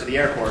driven her to the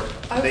airport.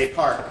 They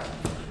park.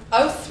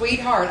 Oh,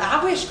 sweetheart,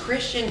 I wish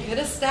Christian could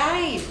have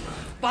stayed.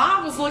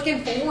 Bob was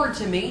looking forward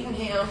to meeting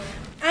him.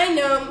 I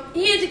know.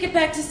 He had to get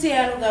back to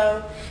Seattle,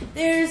 though.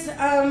 There's,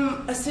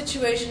 a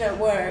situation at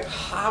work.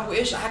 I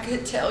wish I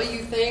could tell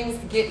you things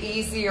get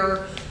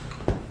easier,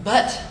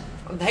 but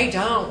they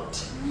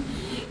don't.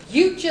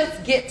 You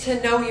just get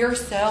to know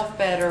yourself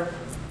better.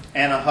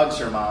 Anna hugs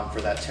her mom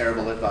for that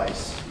terrible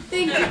advice.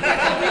 Thank you for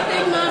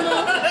everything,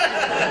 Mama.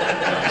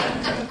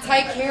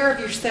 Take care of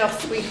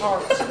yourself,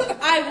 sweetheart.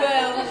 I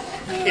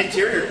will.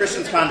 Interior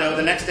Christian's condo.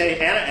 The next day,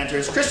 Anna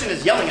enters. Christian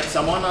is yelling at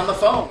someone on the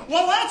phone.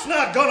 Well, that's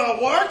not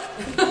gonna work.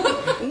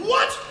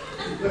 What?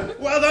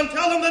 Well, then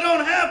tell them they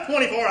don't have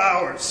 24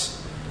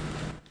 hours.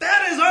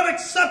 That is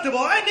unacceptable.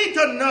 I need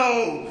to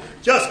know.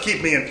 Just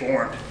keep me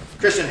informed.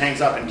 Christian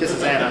hangs up and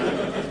kisses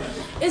Anna.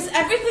 Is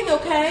everything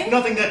okay?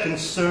 Nothing that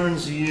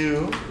concerns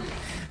you.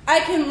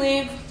 I can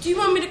leave. Do you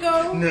want me to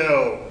go?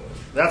 No,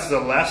 that's the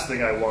last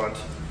thing I want.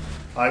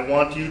 I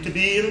want you to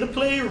be in the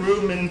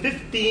playroom in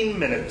 15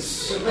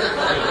 minutes.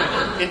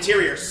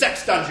 Interior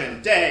sex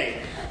dungeon.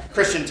 Day.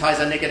 Christian ties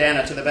a naked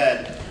Anna to the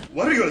bed.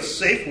 What are your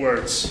safe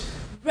words?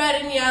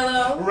 Red and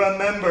yellow.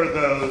 Remember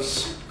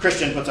those.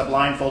 Christian puts a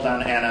blindfold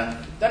on Anna,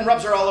 then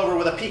rubs her all over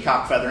with a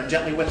peacock feather and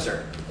gently whips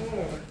her.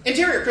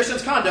 Interior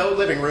Christian's condo,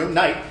 living room,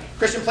 night.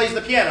 Christian plays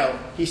the piano.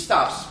 He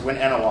stops when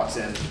Anna walks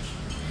in.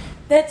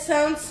 That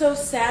sounds so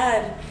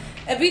sad.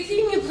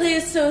 Everything you play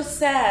is so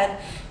sad.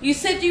 You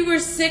said you were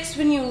 6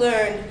 when you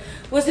learned.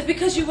 Was it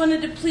because you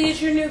wanted to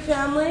please your new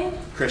family?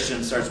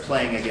 Christian starts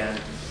playing again.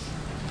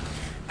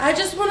 I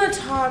just want to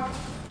talk.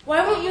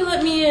 Why won't you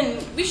let me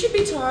in? We should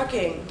be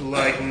talking.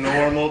 Like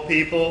normal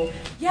people?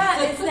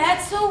 Yeah, is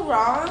that so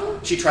wrong?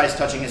 She tries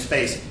touching his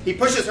face. He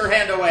pushes her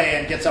hand away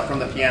and gets up from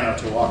the piano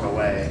to walk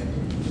away.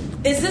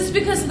 Is this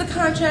because of the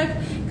contract?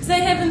 Because I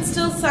haven't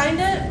still signed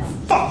it?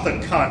 Fuck the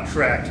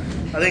contract.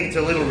 I think it's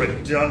a little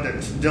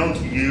redundant, don't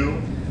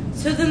you?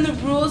 So then the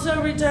rules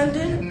are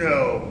redundant?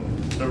 No,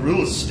 the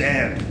rules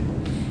stand.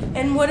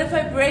 And what if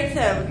I break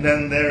them?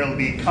 Then there'll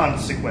be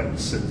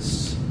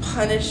consequences.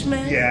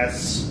 Punishment?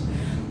 Yes.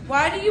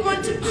 Why do you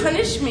want to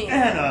punish me?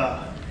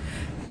 Anna.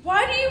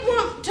 Why do you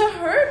want to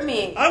hurt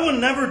me? I will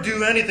never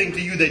do anything to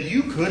you that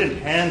you couldn't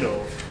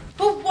handle.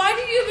 But why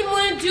do you even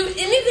want to do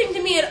anything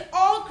to me at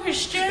all,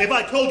 Christian? If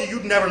I told you,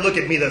 you'd never look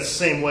at me the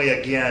same way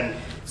again.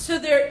 So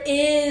there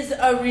is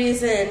a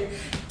reason.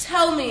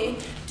 Tell me,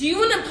 do you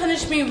want to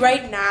punish me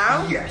right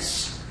now?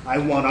 Yes, I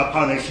want to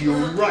punish you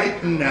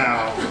right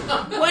now.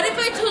 What if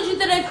I told you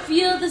that I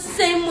feel the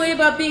same way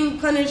about being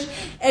punished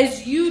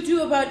as you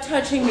do about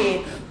touching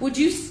me? Would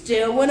you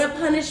still want to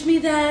punish me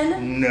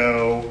then?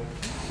 No.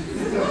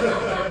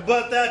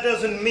 But that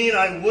doesn't mean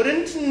I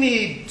wouldn't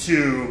need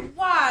to.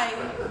 Why?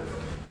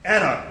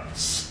 Anna,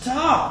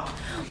 stop.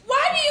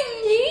 Why do you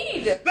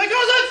need? Because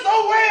it's the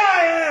way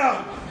I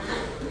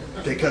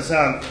am. Because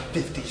I'm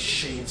 50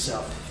 shades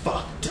of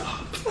fucked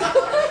up.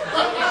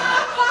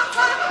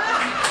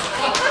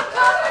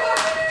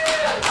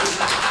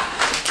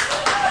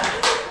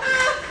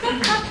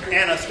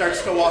 Anna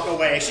starts to walk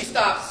away. She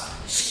stops.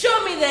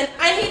 Show me then.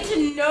 I need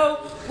to know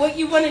what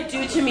you want to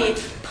do to me.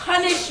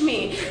 Punish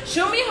me.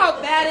 Show me how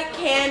bad it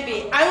can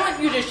be. I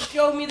want you to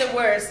show me the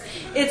worst.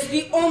 It's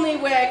the only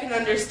way I can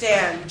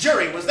understand.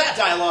 Jury, was that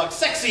dialogue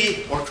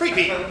sexy or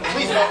creepy?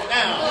 Please vote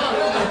now.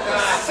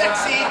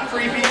 Sexy,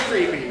 creepy.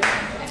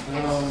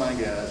 Oh my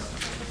god.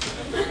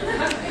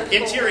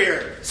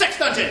 Interior, sex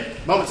dungeon.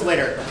 Moments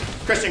later,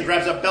 Christian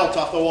grabs a belt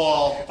off the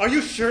wall. Are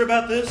you sure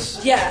about this?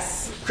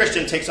 Yes.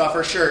 Christian takes off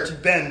her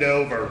shirt. Bend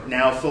over.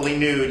 Now fully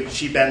nude,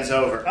 she bends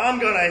over. I'm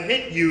gonna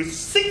hit you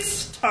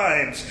 6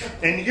 times,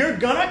 and you're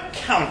gonna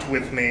count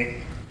with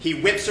me. He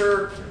whips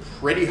her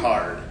pretty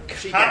hard.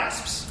 She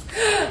gasps.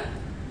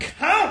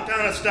 Count,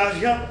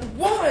 Anastasia.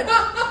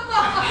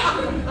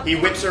 1. He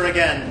whips her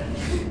again.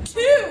 2.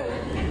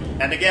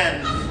 And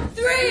again.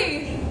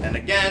 3. And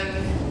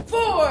again.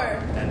 4.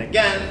 And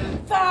again.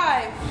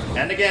 5.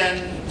 And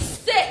again.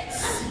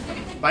 6.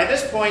 By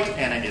this point,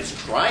 Anna is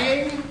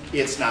crying.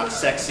 It's not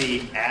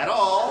sexy at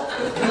all.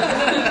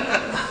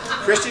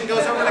 Christian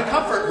goes over to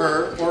comfort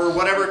her, or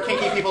whatever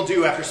kinky people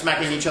do after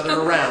smacking each other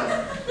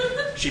around.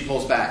 She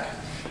pulls back.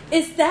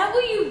 Is that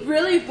what you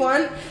really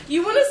want?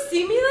 You want to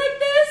see me like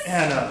this?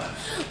 Anna.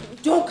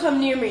 Don't come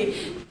near me.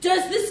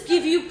 Does this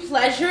give you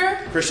pleasure?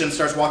 Christian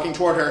starts walking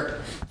toward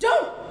her.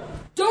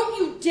 Don't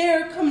you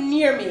dare come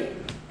near me.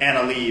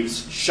 Anna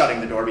leaves, shutting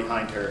the door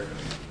behind her.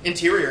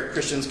 Interior,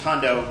 Christian's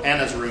condo,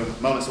 Anna's room.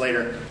 Moments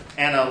later,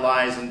 Anna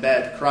lies in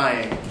bed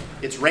crying.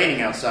 It's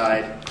raining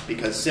outside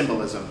because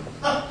symbolism.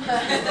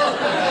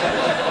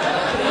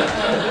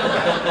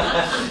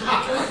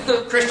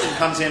 Christian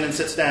comes in and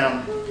sits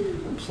down.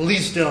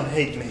 Please don't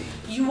hate me.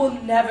 You will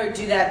never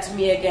do that to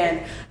me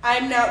again.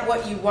 I'm not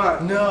what you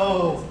want.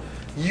 No,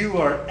 you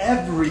are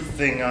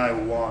everything I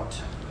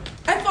want.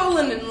 I've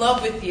fallen in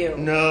love with you.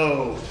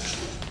 No,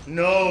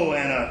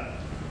 Anna.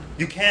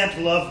 You can't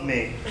love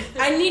me.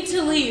 I need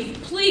to leave,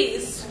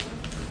 please.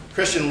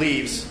 Christian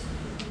leaves,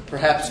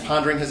 perhaps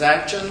pondering his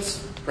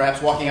actions,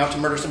 perhaps walking out to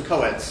murder some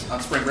co-eds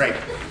on spring break.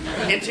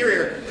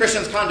 Interior,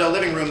 Christian's condo,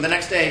 living room. The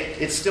next day,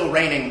 it's still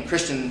raining.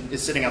 Christian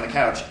is sitting on the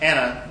couch.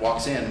 Anna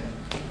walks in.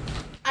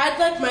 I'd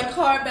like my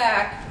car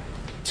back.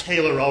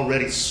 Taylor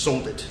already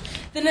sold it.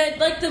 Then I'd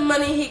like the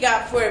money he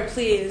got for it,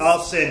 please.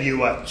 I'll send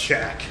you a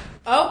check.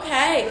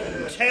 Okay.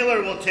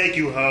 Taylor will take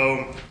you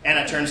home.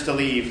 Anna turns to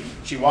leave.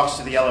 She walks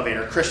to the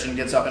elevator. Christian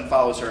gets up and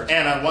follows her.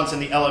 Anna, once in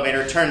the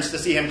elevator, turns to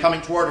see him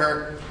coming toward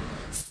her.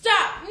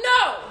 Stop!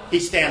 No! He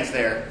stands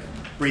there,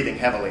 breathing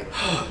heavily.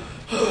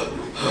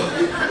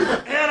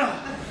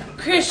 Anna!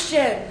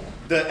 Christian!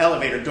 The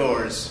elevator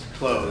doors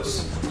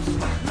close.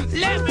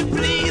 Let me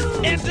please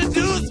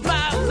introduce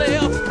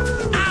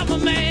myself. I'm a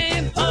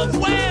man of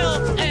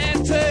wealth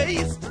and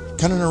taste.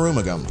 Kanan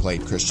Arumugam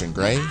played Christian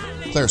Grey,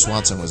 Claire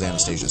Swanson was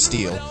Anastasia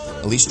Steele,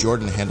 Elise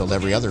Jordan handled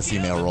every other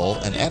female role,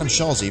 and Adam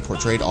Schalze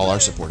portrayed all our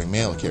supporting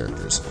male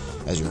characters.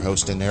 As your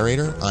host and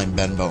narrator, I'm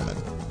Ben Bowman.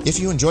 If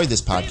you enjoyed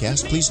this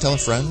podcast, please tell a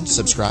friend,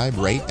 subscribe,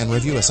 rate, and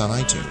review us on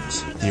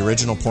iTunes. The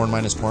original Porn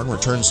Minus Porn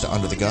returns to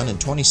Under the Gun in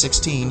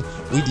 2016.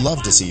 We'd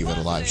love to see you at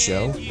a live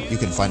show. You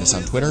can find us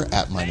on Twitter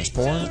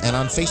 @MinusPorn and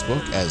on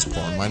Facebook as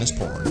Porn Minus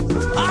Porn.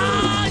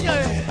 Ah,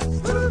 yeah.